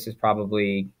guess this is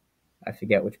probably, I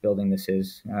forget which building this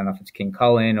is. I don't know if it's King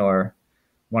Cullen or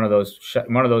one of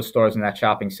those stores in that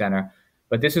shopping center.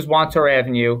 But this is Wantagh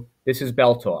Avenue. This is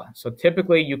Beltor. So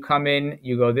typically you come in,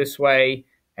 you go this way,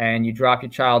 and you drop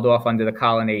your child off under the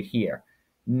colonnade here.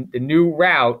 The new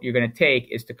route you're going to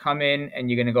take is to come in, and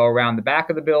you're going to go around the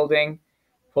back of the building,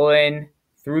 pull in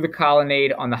through the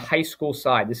colonnade on the high school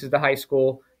side. This is the high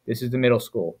school, this is the middle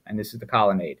school, and this is the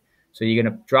colonnade. So you're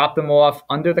going to drop them off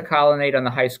under the colonnade on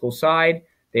the high school side.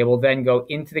 They will then go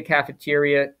into the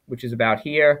cafeteria, which is about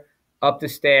here, up the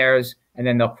stairs, and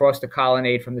then they'll cross the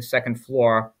colonnade from the second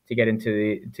floor to get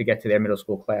to their middle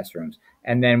school classrooms.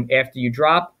 And then after you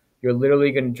drop, you're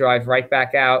literally going to drive right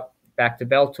back out, back to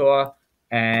Beltor,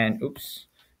 and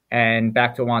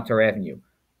back to Wantagh Avenue.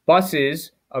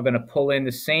 Buses are going to pull in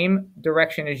the same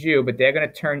direction as you, but they're going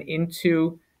to turn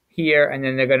into here, and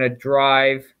then they're going to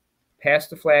drive past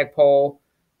the flagpole,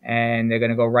 and they're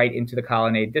going to go right into the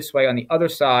colonnade this way on the other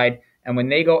side. And when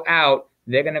they go out,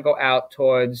 they're going to go out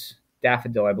towards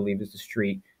Daffodil, I believe is the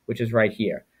street, which is right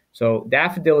here. So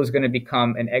Daffodil is going to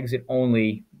become an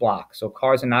exit-only block. So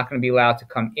cars are not going to be allowed to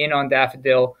come in on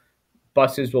Daffodil.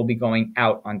 Buses will be going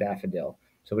out on Daffodil.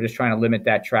 So we're just trying to limit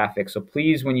that traffic. So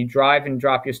please, when you drive and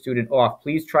drop your student off,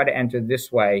 please try to enter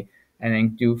this way and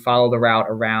then follow the route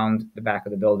around the back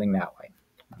of the building that way.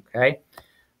 Okay.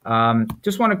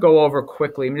 Just want to go over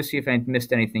quickly. Let me just see if I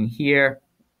missed anything here.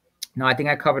 No, I think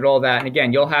I covered all that. And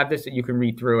again, you'll have this that you can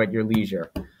read through at your leisure.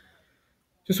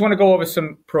 Just want to go over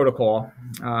some protocol.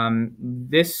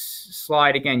 This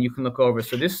slide, again, you can look over.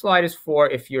 So this slide is for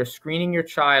if you're screening your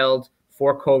child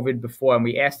for COVID before, and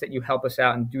we ask that you help us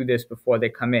out and do this before they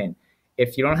come in.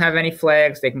 If you don't have any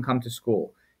flags, they can come to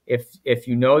school. If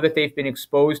you know that they've been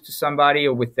exposed to somebody,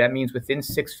 or that means within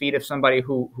 6 feet of somebody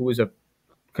who is a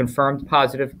confirmed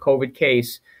positive COVID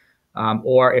case,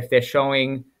 or if they're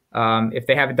showing, if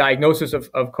they have a diagnosis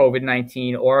of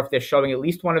COVID-19, or if they're showing at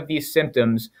least one of these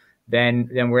symptoms, then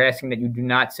we're asking that you do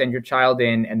not send your child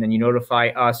in, and then you notify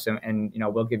us, and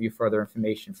we'll give you further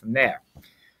information from there.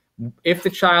 If the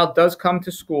child does come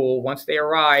to school, once they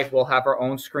arrive, we'll have our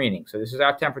own screening. So this is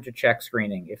our temperature check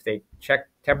screening. If they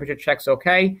temperature check's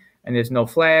okay and there's no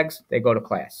flags, they go to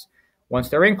class. Once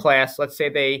they're in class, let's say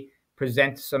they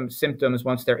present some symptoms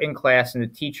once they're in class and the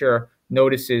teacher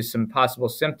notices some possible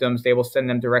symptoms, they will send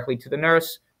them directly to the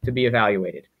nurse to be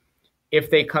evaluated.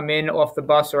 If they come in off the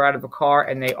bus or out of a car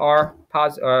and they are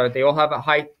positive, they all have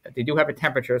they do have a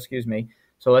temperature, excuse me.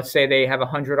 So let's say they have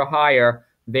 100 or higher,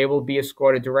 they will be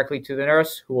escorted directly to the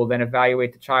nurse, who will then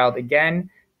evaluate the child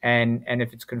again. And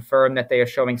if it's confirmed that they are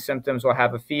showing symptoms or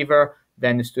have a fever,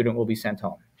 then the student will be sent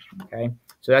home. Okay,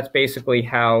 so that's basically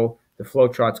how the flow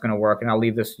chart is going to work. And I'll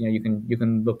leave this. You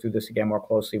can look through this again more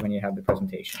closely when you have the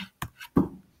presentation.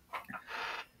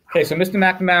 Okay, so Mr.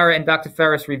 McNamara and Dr.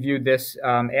 Ferris reviewed this.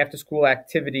 After-school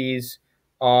activities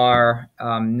are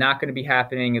not going to be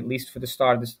happening, at least for the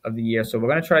start of the year. So we're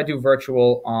going to try to do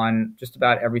virtual on just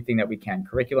about everything that we can.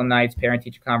 Curriculum nights,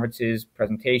 parent-teacher conferences,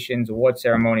 presentations, award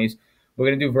ceremonies. We're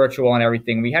going to do virtual on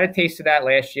everything. We had a taste of that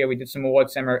last year. We did some award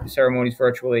ceremonies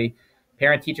virtually.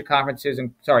 Parent-teacher conferences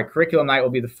curriculum night will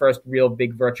be the first real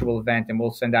big virtual event, and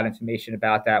we'll send out information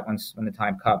about that when the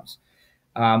time comes.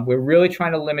 We're really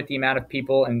trying to limit the amount of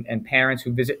people and parents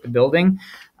who visit the building.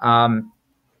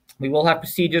 We will have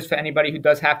procedures for anybody who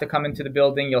does have to come into the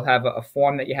building. You'll have a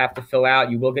form that you have to fill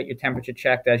out. You will get your temperature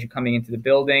checked as you're coming into the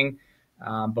building.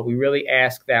 But we really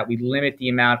ask that we limit the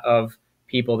amount of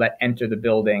people that enter the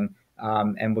building.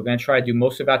 And we're going to try to do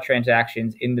most of our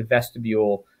transactions in the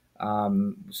vestibule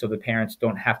so the parents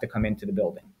don't have to come into the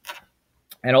building.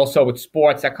 And also with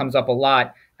sports, that comes up a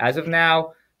lot. As of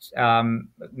now,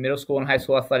 middle school and high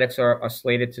school athletics are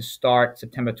slated to start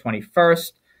September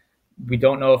 21st. We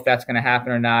don't know if that's going to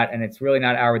happen or not, and it's really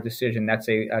not our decision. That's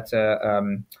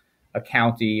a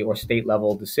county or state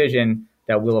level decision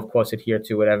that we'll, of course, adhere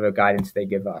to whatever guidance they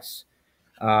give us.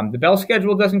 The bell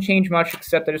schedule doesn't change much,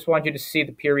 except I just want you to see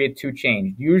the period 2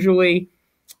 change. Usually,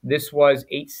 this was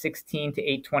 8:16 to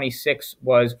 8:26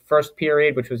 was first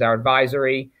period, which was our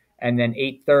advisory, and then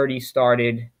 8:30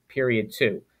 started period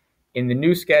 2. In the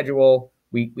new schedule,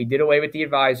 we did away with the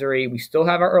advisory. We still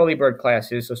have our early bird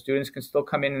classes, so students can still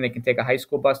come in and they can take a high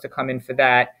school bus to come in for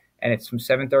that, and it's from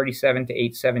 7:37 to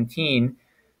 8:17.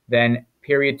 Then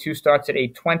period 2 starts at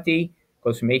 8:20,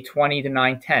 goes from 8:20 to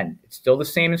 9:10. It's still the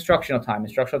same instructional time.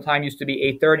 Instructional time used to be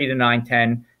 8:30 to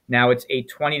 9:10. Now it's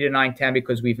 8:20 to 9:10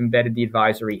 because we've embedded the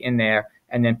advisory in there.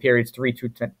 And then periods 3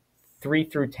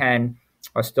 through 10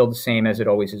 are still the same as it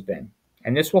always has been.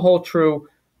 And this will hold true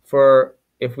for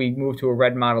if we move to a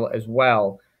red model as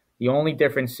well. The only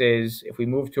difference is if we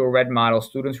move to a red model,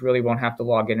 students really won't have to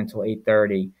log in until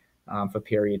 8:30 for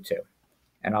period 2.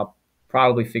 And I'll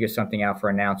probably figure something out for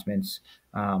announcements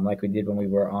like we did when we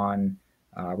were on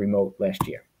remote last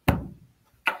year.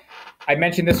 I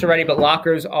mentioned this already, but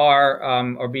lockers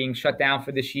are being shut down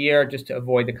for this year just to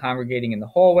avoid the congregating in the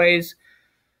hallways.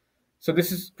 So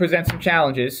this presents some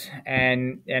challenges,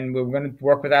 and we're going to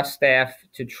work with our staff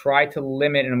to try to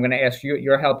limit, and I'm going to ask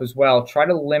your help as well, try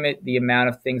to limit the amount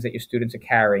of things that your students are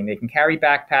carrying. They can carry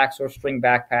backpacks or string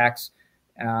backpacks.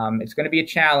 It's going to be a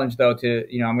challenge, though,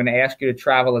 I'm going to ask you to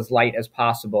travel as light as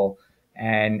possible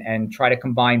and try to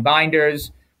combine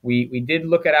binders. We did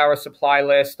look at our supply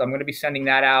list. I'm going to be sending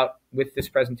that out with this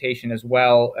presentation as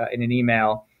well in an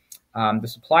email. The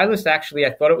supply list, actually,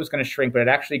 I thought it was going to shrink, but it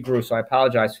actually grew, so I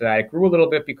apologize for that. It grew a little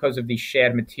bit because of these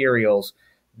shared materials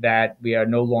that we are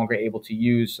no longer able to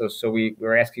use. So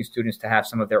we're asking students to have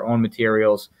some of their own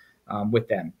materials with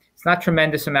them. It's not a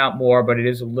tremendous amount more, but it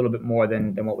is a little bit more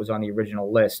than what was on the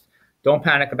original list. Don't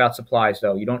panic about supplies,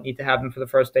 though. You don't need to have them for the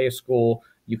first day of school.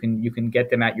 You can get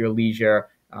them at your leisure.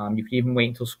 You can even wait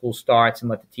until school starts and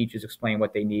let the teachers explain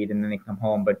what they need, and then they come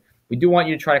home. But we do want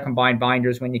you to try to combine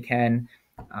binders when you can.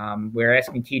 We're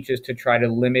asking teachers to try to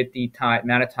limit the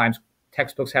amount of times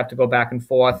textbooks have to go back and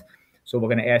forth. So we're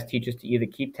going to ask teachers to either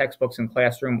keep textbooks in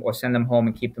classroom or send them home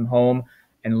and keep them home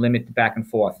and limit the back and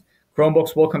forth.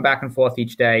 Chromebooks will come back and forth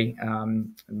each day,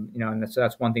 and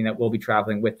that's one thing that we'll be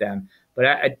traveling with them. But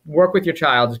I work with your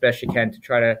child as best you can to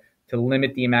try to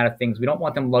limit the amount of things. We don't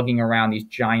want them lugging around these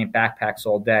giant backpacks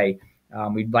all day.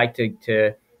 We'd like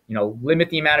to limit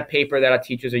the amount of paper that our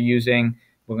teachers are using.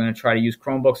 We're going to try to use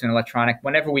Chromebooks and electronic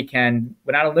whenever we can.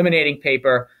 We're not eliminating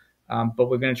paper, but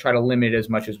we're going to try to limit it as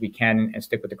much as we can and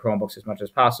stick with the Chromebooks as much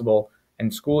as possible. And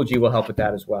Schoology will help with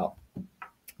that as well.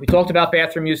 We talked about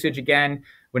bathroom usage again.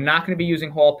 We're not going to be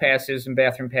using hall passes and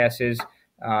bathroom passes.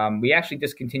 We actually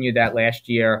discontinued that last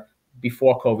year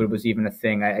before COVID was even a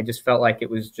thing. I just felt like it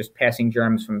was just passing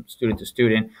germs from student to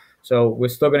student. So we're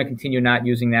still going to continue not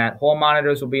using that. Hall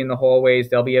monitors will be in the hallways.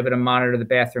 They'll be able to monitor the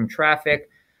bathroom traffic.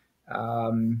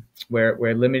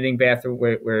 We're limiting bathroom.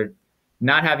 We're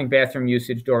not having bathroom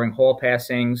usage during hall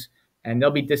passings, and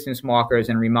there'll be distance markers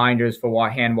and reminders for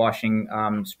hand washing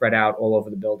spread out all over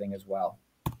the building as well.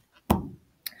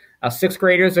 Our sixth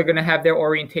graders are going to have their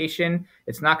orientation.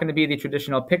 It's not going to be the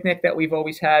traditional picnic that we've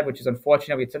always had, which is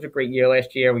unfortunate. We had such a great year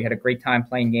last year. We had a great time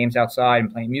playing games outside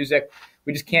and playing music.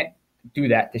 We just can't do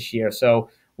that this year. So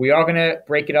we are going to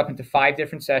break it up into 5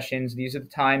 different sessions. These are the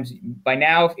times. By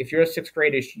now, if you're a sixth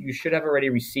grader, you should have already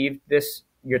received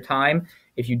your time.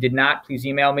 If you did not, please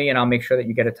email me, and I'll make sure that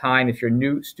you get a time. If you're a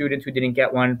new student who didn't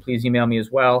get one, please email me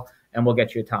as well, and we'll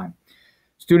get you a time.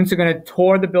 Students are going to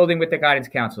tour the building with their guidance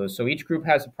counselors. So each group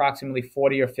has approximately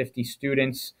 40 or 50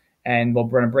 students, and we're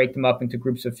going to break them up into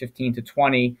groups of 15 to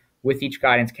 20 with each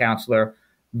guidance counselor.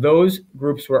 Those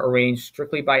groups were arranged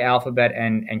strictly by alphabet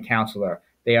and counselor.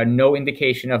 They are no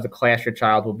indication of the class your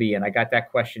child will be in. I got that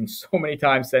question so many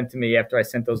times sent to me after I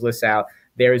sent those lists out.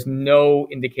 There is no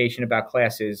indication about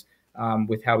classes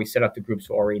with how we set up the groups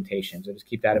for orientation. So just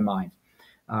keep that in mind.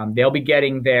 They'll be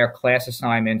getting their class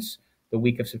assignments the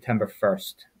week of September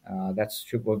 1st. That's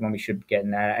when we should get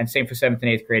in that. And same for 7th and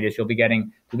 8th graders. You'll be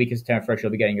getting the week of September 1st.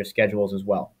 You'll be getting your schedules as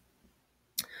well.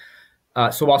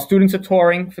 So while students are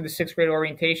touring for the 6th grade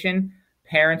orientation,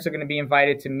 parents are going to be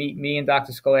invited to meet me and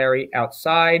Dr. Scolari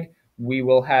outside. We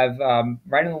will have,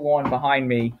 right on the lawn behind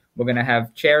me, we're going to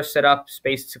have chairs set up,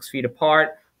 spaced 6 feet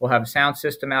apart. We'll have a sound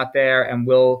system out there, and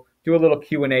we'll do a little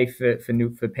Q&A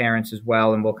for parents as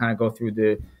well, and we'll kind of go through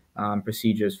the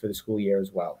procedures for the school year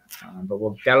as well. But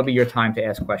that'll be your time to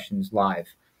ask questions live.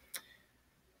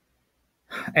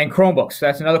 And Chromebooks,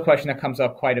 that's another question that comes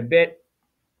up quite a bit.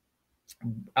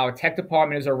 Our tech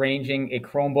department is arranging a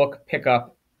Chromebook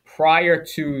pickup prior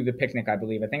to the picnic, I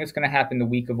believe. I think it's going to happen the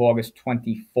week of August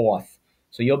 24th.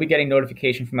 So you'll be getting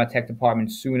notification from our tech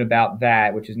department soon about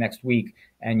that, which is next week,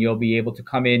 and you'll be able to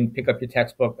come in, pick up your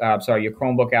your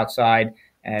Chromebook outside,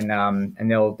 and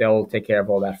they'll take care of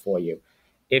all that for you.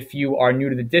 If you are new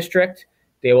to the district,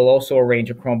 they will also arrange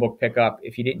a Chromebook pickup.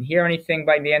 If you didn't hear anything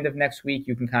by the end of next week,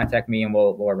 you can contact me and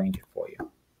we'll arrange it for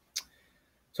you.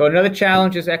 So another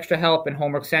challenge is extra help in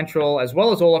Homework Central, as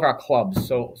well as all of our clubs.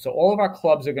 So all of our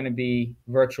clubs are going to be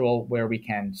virtual where we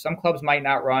can. Some clubs might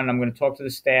not run. I'm going to talk to the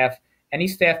staff. Any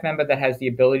staff member that has the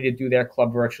ability to do their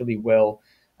club virtually will.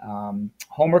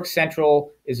 Homework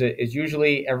Central is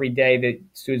usually every day that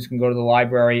students can go to the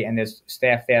library, and there's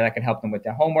staff there that can help them with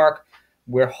their homework.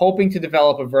 We're hoping to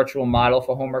develop a virtual model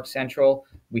for Homework Central.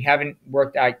 We haven't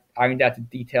ironed out the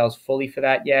details fully for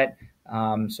that yet.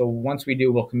 So once we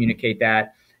do, we'll communicate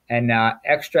that. And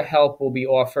extra help will be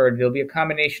offered. There'll be a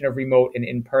combination of remote and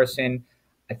in-person.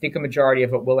 I think a majority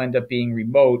of it will end up being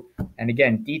remote. And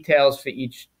again, details for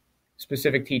each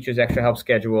specific teacher's extra help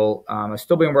schedule are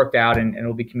still being worked out, and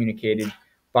it'll be communicated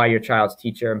by your child's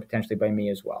teacher and potentially by me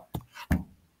as well.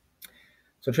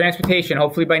 So transportation,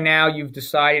 hopefully by now you've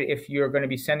decided if you're going to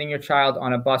be sending your child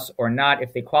on a bus or not,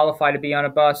 if they qualify to be on a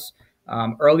bus.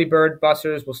 Early bird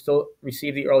bussers will still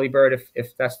receive the early bird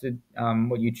if that's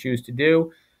what you choose to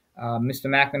do. Mr.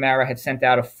 McNamara had sent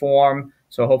out a form,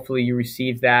 so hopefully you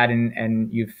received that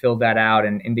and you've filled that out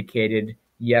and indicated,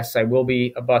 yes, I will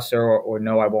be a busser, or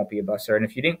no, I won't be a busser. And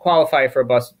if you didn't qualify for a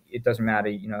bus, it doesn't matter.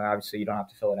 Obviously you don't have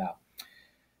to fill it out.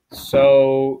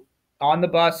 So on the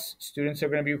bus, students are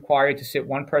going to be required to sit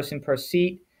one person per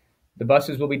seat. The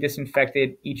buses will be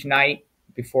disinfected each night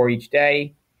before each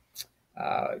day.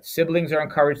 Siblings are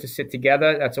encouraged to sit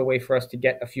together. That's a way for us to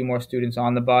get a few more students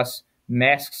on the bus.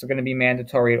 Masks are going to be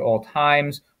mandatory at all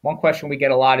times. One question we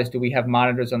get a lot is, do we have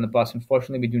monitors on the bus?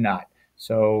 Unfortunately, we do not.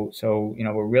 So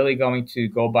we're really going to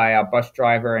go by our bus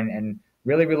driver and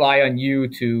really rely on you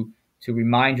to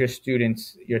remind your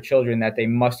students, your children, that they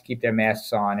must keep their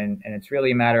masks on. And it's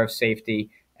really a matter of safety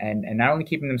and not only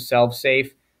keeping themselves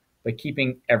safe, but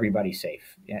keeping everybody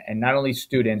safe. And not only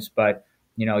students, but,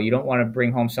 you don't want to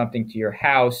bring home something to your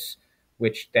house,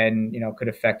 which then, could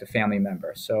affect a family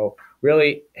member. So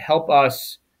really help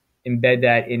us embed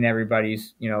that in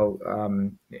everybody's,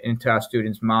 into our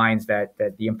students' minds, that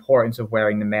the importance of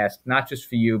wearing the mask, not just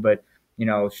for you, but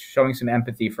showing some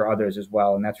empathy for others as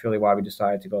well. And that's really why we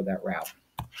decided to go that route.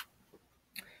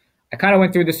 I kind of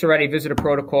went through this already, visitor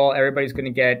protocol. Everybody's going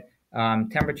to get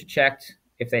temperature checked.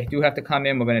 If they do have to come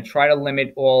in, we're going to try to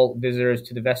limit all visitors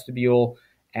to the vestibule.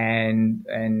 And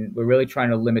we're really trying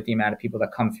to limit the amount of people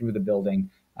that come through the building.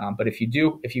 But if you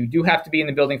do have to be in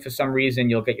the building for some reason,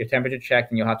 you'll get your temperature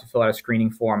checked, and you'll have to fill out a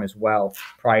screening form as well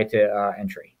prior to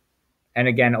entry. And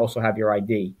again, also have your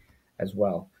ID as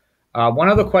well. One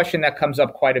other question that comes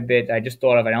up quite a bit, I just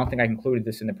thought of, I don't think I included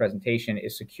this in the presentation,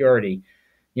 is security.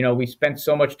 We spent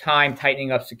so much time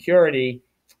tightening up security,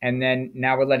 and then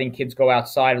now we're letting kids go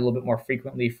outside a little bit more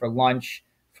frequently for lunch,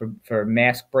 for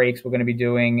mask breaks we're going to be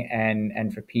doing,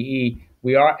 and for PE.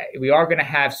 We are going to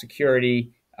have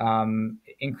security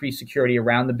increased security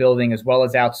around the building as well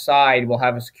as outside. We'll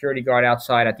have a security guard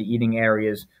outside at the eating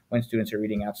areas when students are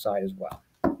eating outside as well.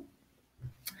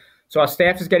 So our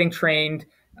staff is getting trained.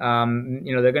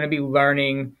 They're going to be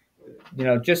learning,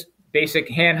 just basic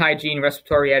hand hygiene,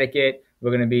 respiratory etiquette.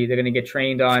 They're going to get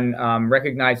trained on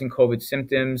recognizing COVID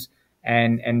symptoms.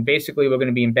 And basically, we're going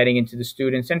to be embedding into the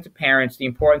students and to parents the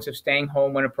importance of staying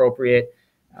home when appropriate,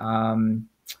 and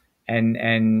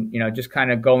just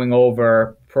kind of going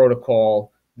over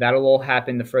protocol. That'll all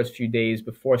happen the first few days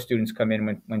before students come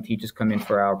in. When teachers come in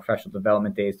for our professional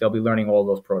development days, they'll be learning all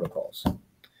those protocols.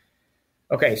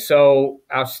 Okay, so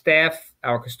our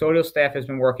custodial staff has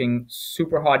been working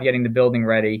super hard getting the building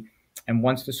ready. And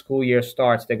once the school year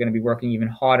starts, they're going to be working even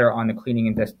harder on the cleaning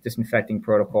and disinfecting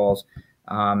protocols.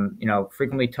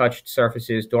 Frequently touched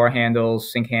surfaces, door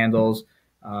handles, sink handles,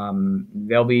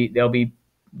 they'll be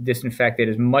disinfected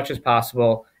as much as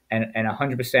possible, and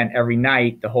 100% every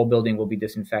night the whole building will be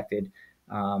disinfected.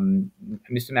 Mr.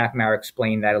 McNamara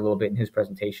explained that a little bit in his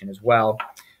presentation as well.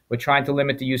 We're trying to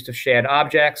limit the use of shared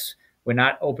objects. We're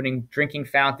not opening drinking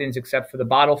fountains except for the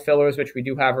bottle fillers, which we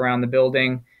do have around the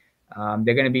building.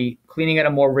 They're going to be cleaning at a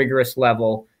more rigorous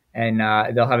level, and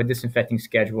they'll have a disinfecting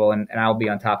schedule, and I'll be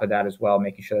on top of that as well,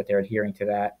 making sure that they're adhering to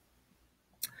that.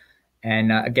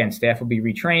 And again, staff will be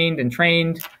retrained and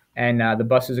trained, and the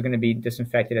buses are going to be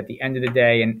disinfected at the end of the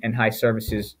day, and high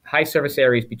service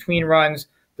areas between runs,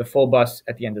 the full bus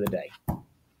at the end of the day.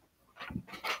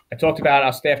 I talked about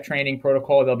our staff training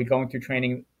protocol. They'll be going through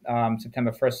training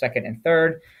September 1st, 2nd, and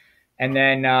 3rd. And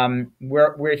then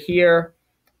we're here.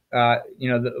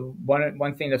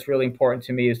 One thing that's really important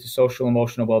to me is the social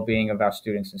emotional well-being of our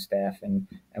students and staff. And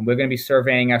we're going to be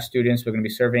surveying our students. We're going to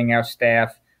be surveying our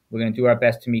staff. We're going to do our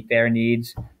best to meet their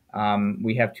needs.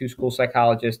 We have 2 school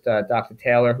psychologists, Dr.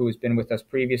 Taylor, who has been with us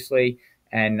previously,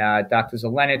 and Dr.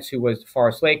 Zelenitz, who was the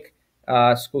Forest Lake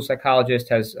school psychologist,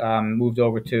 has moved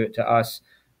over to us.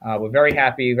 We're very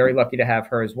happy, very lucky to have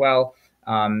her as well.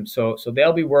 So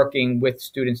they'll be working with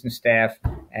students and staff,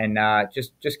 and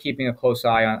just keeping a close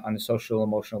eye on the social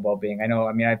emotional well-being.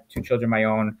 I have 2 children of my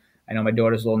own. I know my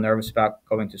daughter's a little nervous about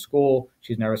going to school.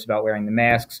 She's nervous about wearing the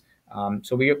masks.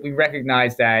 So we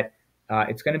recognize that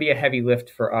it's going to be a heavy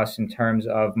lift for us in terms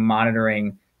of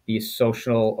monitoring the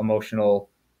social emotional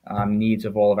needs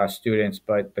of all of our students,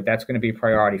 but that's going to be a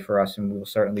priority for us, and we will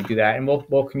certainly do that. And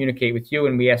we'll communicate with you,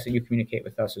 and we ask that you communicate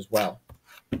with us as well.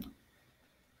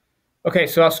 Okay,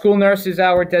 so our school nurse is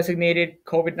our designated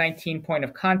COVID-19 point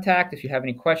of contact. If you have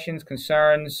any questions,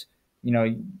 concerns,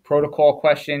 protocol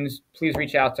questions, please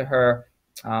reach out to her.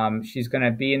 She's going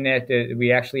to be in there. We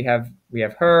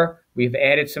have her. We've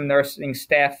added some nursing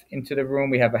staff into the room.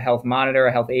 We have a health monitor,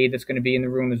 a health aide that's going to be in the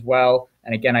room as well.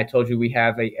 And again, I told you we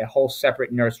have a whole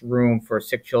separate nurse room for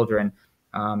sick children.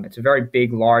 It's a very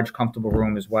big, large, comfortable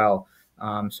room as well.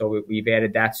 So we've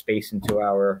added that space into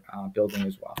our building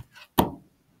as well.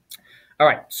 All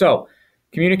right, so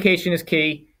communication is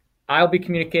key. I'll be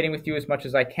communicating with you as much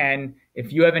as I can.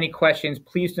 If you have any questions,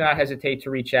 please do not hesitate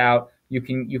to reach out. You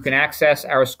can access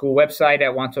our school website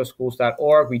at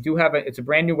wantaghschools.org. We do have it's a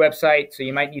brand new website, so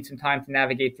you might need some time to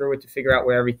navigate through it to figure out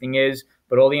where everything is.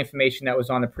 But all the information that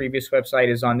was on the previous website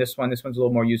is on this one. This one's a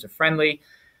little more user-friendly.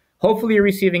 Hopefully you're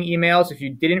receiving emails. If you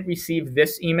didn't receive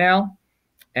this email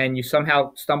and you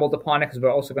somehow stumbled upon it, because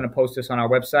we're also going to post this on our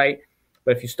website,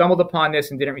 but if you stumbled upon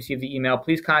this and didn't receive the email,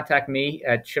 please contact me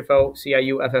at Ciuffo,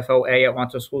 Ciuffoa, at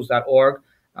wantaghschools.org,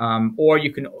 or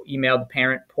you can email the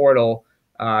parent portal.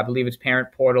 I believe it's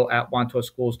parentportal at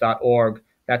wantaghschools.org.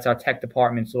 That's our tech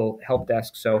department's little help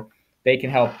desk, so they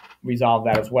can help resolve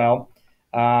that as well.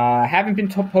 I haven't been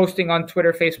posting on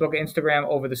Twitter, Facebook, Instagram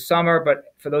over the summer,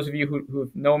 but for those of you who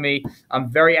know me,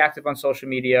 I'm very active on social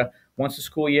media. Once the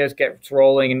school year gets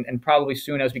rolling, and probably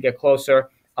soon as we get closer,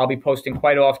 I'll be posting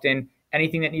quite often.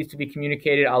 Anything that needs to be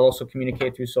communicated, I'll also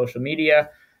communicate through social media.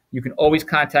 You can always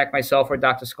contact myself or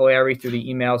Dr. Scolari through the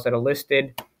emails that are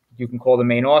listed. You can call the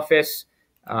main office.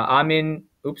 I'm in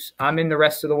the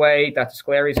rest of the way. Dr.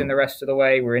 Scolari's in the rest of the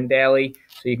way. We're in Daly.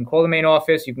 So you can call the main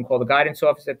office. You can call the guidance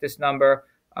office at this number,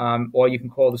 or you can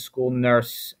call the school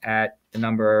nurse at the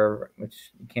number,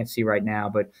 which you can't see right now,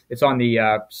 but it's on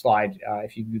the slide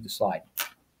if you view the slide.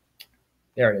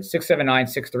 There it is,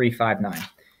 679-6359.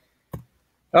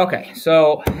 Okay,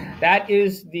 so that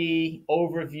is the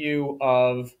overview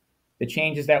of the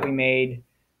changes that we made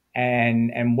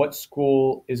and what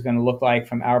school is going to look like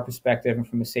from our perspective and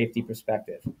from a safety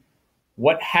perspective.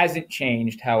 What hasn't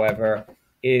changed, however,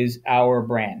 is our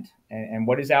brand. And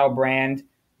what is our brand?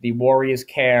 The Warriors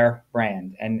Care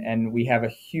brand. And we have a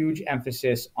huge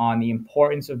emphasis on the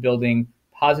importance of building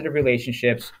positive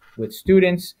relationships with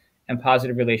students and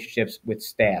positive relationships with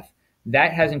staff.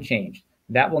 That hasn't changed.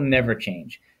 That will never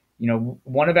change.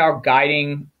 One of our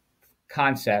guiding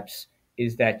concepts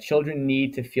is that children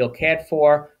need to feel cared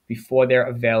for before they're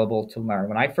available to learn.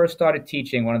 When I first started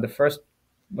teaching,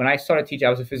 when I started teaching,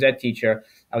 I was a phys ed teacher.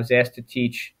 I was asked to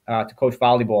coach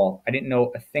volleyball. I didn't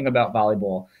know a thing about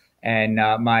volleyball. And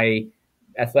my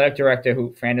athletic director,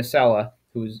 Fran Nacella,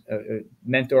 who's a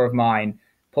mentor of mine,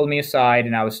 pulled me aside,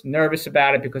 and I was nervous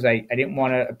about it because I didn't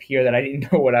want to appear that I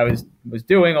didn't know what I was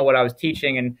doing or what I was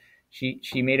teaching. And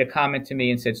she made a comment to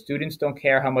me and said, students don't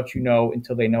care how much you know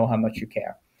until they know how much you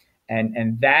care.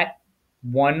 And that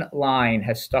one line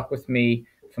has stuck with me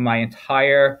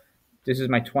for this is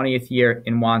my 20th year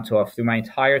in Wantagh, through my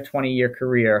entire 20-year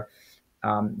career.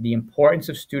 The importance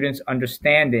of students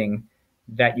understanding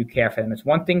that you care for them. It's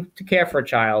one thing to care for a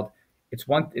child.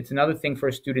 It's another thing for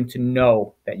a student to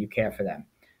know that you care for them.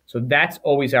 So that's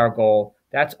always our goal.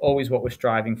 That's always what we're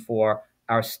striving for.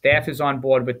 Our staff is on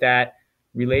board with that.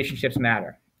 Relationships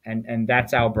matter, and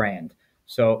that's our brand.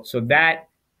 So that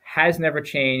has never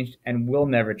changed and will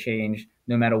never change,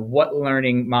 no matter what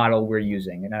learning model we're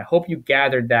using. And I hope you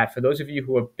gathered that. For those of you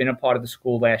who have been a part of the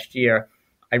school last year,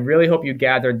 I really hope you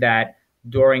gathered that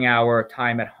during our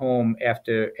time at home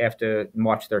after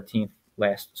March 13th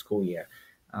last school year.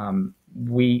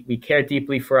 We care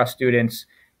deeply for our students,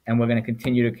 and we're going to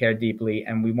continue to care deeply.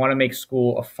 And we want to make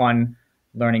school a fun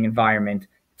learning environment.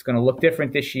 It's going to look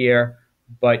different this year,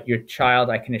 but your child,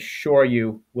 I can assure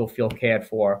you, will feel cared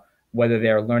for, whether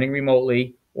they're learning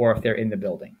remotely or if they're in the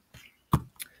building.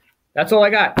 That's all I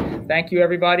got. Thank you,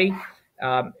 everybody.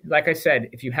 Like I said,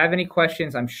 if you have any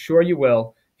questions, I'm sure you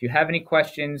will. If you have any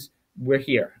questions, we're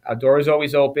here. Our door is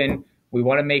always open. We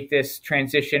want to make this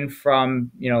transition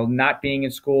from, not being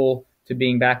in school to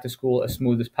being back to school as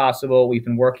smooth as possible. We've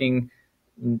been working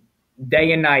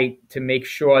day and night to make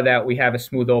sure that we have a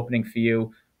smooth opening for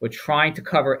you. We're trying to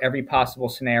cover every possible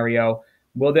scenario.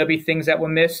 Will there be things that were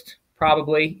missed?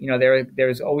 Probably.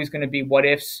 There's always going to be what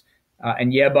ifs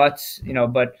and yeah buts,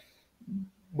 but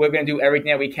we're going to do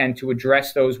everything that we can to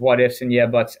address those what ifs and yeah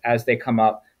buts as they come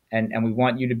up. And we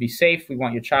want you to be safe. We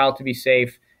want your child to be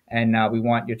safe. And we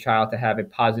want your child to have a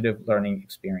positive learning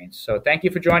experience. So thank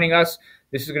you for joining us.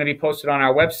 This is going to be posted on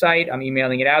our website. I'm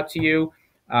emailing it out to you.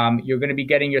 You're going to be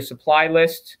getting your supply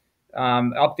list,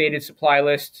 updated supply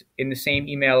list, in the same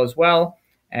email as well.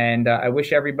 And I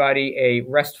wish everybody a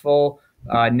restful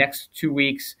next 2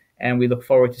 weeks. And we look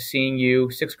forward to seeing you,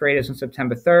 6th graders, on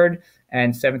September 3rd,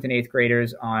 and 7th and 8th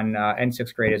graders and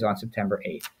 6th graders on September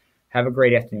 8th. Have a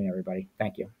great afternoon, everybody.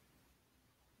 Thank you.